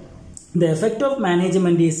സാധ്യമാകുന്നതെന്നും The effect of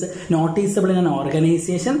management is noticeable in an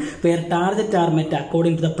organization where targets are met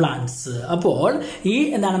according to the plans. അപ്പോൾ ഈ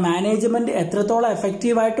എന്താണ് മാനേജ്മെന്റ് എത്രത്തോളം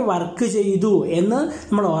എഫക്റ്റീവായിട്ട് വർക്ക് ചെയ്തു എന്ന്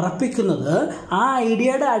നമ്മൾ ഉറപ്പിക്കുന്നത് ആ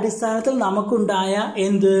ഐഡിയയുടെ അടിസ്ഥാനത്തിൽ നമുക്കുണ്ടായ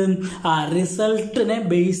എന്ത് റിസൾട്ടിനെ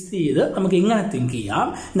ബേസ് ചെയ്ത് നമുക്ക് ഇങ്ങനെ തിങ്ക്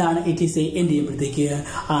ചെയ്യാം. എന്താണ് ഇറ്റ് ഈസ് എന്ത് ചെയ്യുമ്പോഴത്തേക്ക്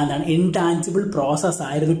എന്താണ് ഇൻടാഞ്ചിബിൾ പ്രോസസ്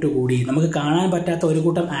ആയിരുന്നിട്ട് കൂടി നമുക്ക് കാണാൻ പറ്റാത്ത ഒരു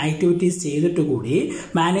കൂട്ടം ആക്ടിവിറ്റീസ് ചെയ്തിട്ട് കൂടി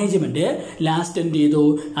മാനേജ്മെന്റ് ലാസ്റ്റ് എന്ത് ചെയ്തു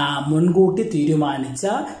മുൻകൂട്ടി തീരുമാനിച്ച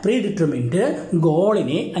പ്രീ ഡിറ്റർമിൻഡ്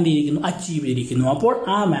ഗോളിനെ എന്തിരിക്കുന്നു അച്ചീവ് ചെയ്തിരിക്കുന്നു. അപ്പോൾ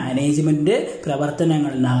ആ മാനേജ്മെന്റ്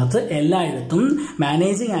പ്രവർത്തനങ്ങളിനകത്ത് എല്ലായിടത്തും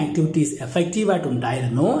മാനേജിങ് ആക്ടിവിറ്റീസ് എഫക്റ്റീവായിട്ട്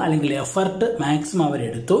ഉണ്ടായിരുന്നു, അല്ലെങ്കിൽ എഫർട്ട് മാക്സിമം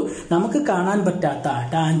അവരെടുത്തു. നമുക്ക് കാണാൻ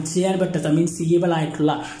പറ്റാത്ത ചെയ്യാൻ പറ്റാത്ത മീൻസ് സീബിൾ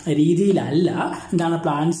ആയിട്ടുള്ള രീതിയിലല്ല എന്താണ്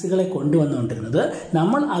പ്ലാൻസുകളെ കൊണ്ടുവന്നുകൊണ്ടിരുന്നത്.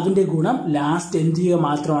 നമ്മൾ അതിന്റെ ഗുണം ലാസ്റ്റ് എന്ത് ചെയ്യുക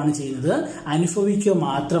മാത്രമാണ് ചെയ്യുന്നത്, അനുഭവിക്കുക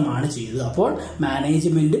മാത്രമാണ് ചെയ്തത്. അപ്പോൾ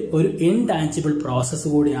മാനേജ്മെന്റ് ഒരു ഇൻടാഞ്ചിബിൾ പ്രോസസ്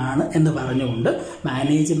കൂടിയാണ് എന്ന് പറഞ്ഞുകൊണ്ട്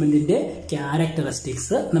മാനേജ്മെന്റിന്റെ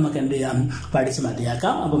ക്യാരക്ടറിസ്റ്റിക്സ് നമുക്ക് എന്ത് ചെയ്യാം പഠിച്ച്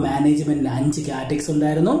മതിയാക്കാം. അപ്പൊ മാനേജ്മെന്റിന് 5 കാറ്റഗറീസ്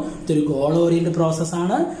ഉണ്ടായിരുന്നു. ഇതൊരു ഗോൾ ഓറിയന്റഡ് പ്രോസസ്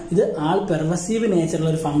ആണ്. ഇത് ആൾ പെർവസീവ് നേച്ചറുള്ള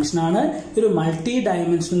ഒരു ഫംഗ്ഷൻ ആണ്. ഇതൊരു മൾട്ടി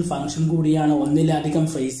ഡയമെൻഷണൽ ഫംഗ്ഷൻ കൂടിയാണ്. ഒന്നിലധികം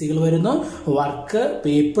ഫേസുകൾ വരുന്നു. വർക്ക്,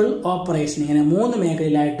 പീപ്പിൾ, ഓപ്പറേഷൻ, ഇങ്ങനെ 3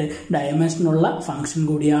 മേഖലയിലായിട്ട് ഡയമെൻഷനുള്ള ഫംഗ്ഷൻ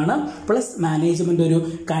കൂടിയാണ്. പ്ലസ് മാനേജ്മെന്റ് ഒരു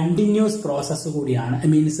കണ്ടിന്യൂസ് പ്രോസസ് കൂടിയാണ്.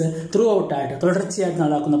 മീൻസ് ത്രൂ ഔട്ട് ആയിട്ട് തുടർച്ചയായിട്ട്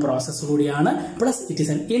നടക്കുന്ന പ്രോസസ് കൂടിയാണ്. Plus it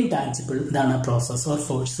is N intangible എന്താണ് പ്രോസസ് ഓർ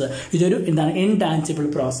ഫോഴ്സ്. ഇതൊരു എന്താണ് ഇൻടാഞ്ചിബിൾ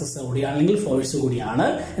പ്രോസസ് കൂടിയാണ്, അല്ലെങ്കിൽ ഫോഴ്സ് കൂടിയാണ്.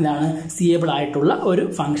 എന്താണ് സിയബിൾ ആയിട്ടുള്ള ഒരു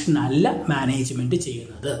ഫംഗ്ഷൻ അല്ല മാനേജ്മെന്റ്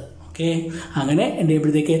ചെയ്യുന്നത്. ഓക്കെ, അങ്ങനെ എൻ്റെ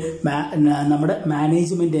ഇപ്പോഴത്തേക്ക് നമ്മുടെ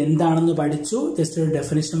മാനേജ്മെന്റ് എന്താണെന്ന് പഠിച്ചു, ജസ്റ്റ് ഒരു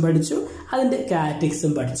ഡെഫിനിഷൻ പഠിച്ചു, അതിന്റെ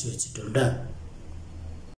കാറ്റഗറീസും പഠിച്ചു വെച്ചിട്ടുണ്ട്.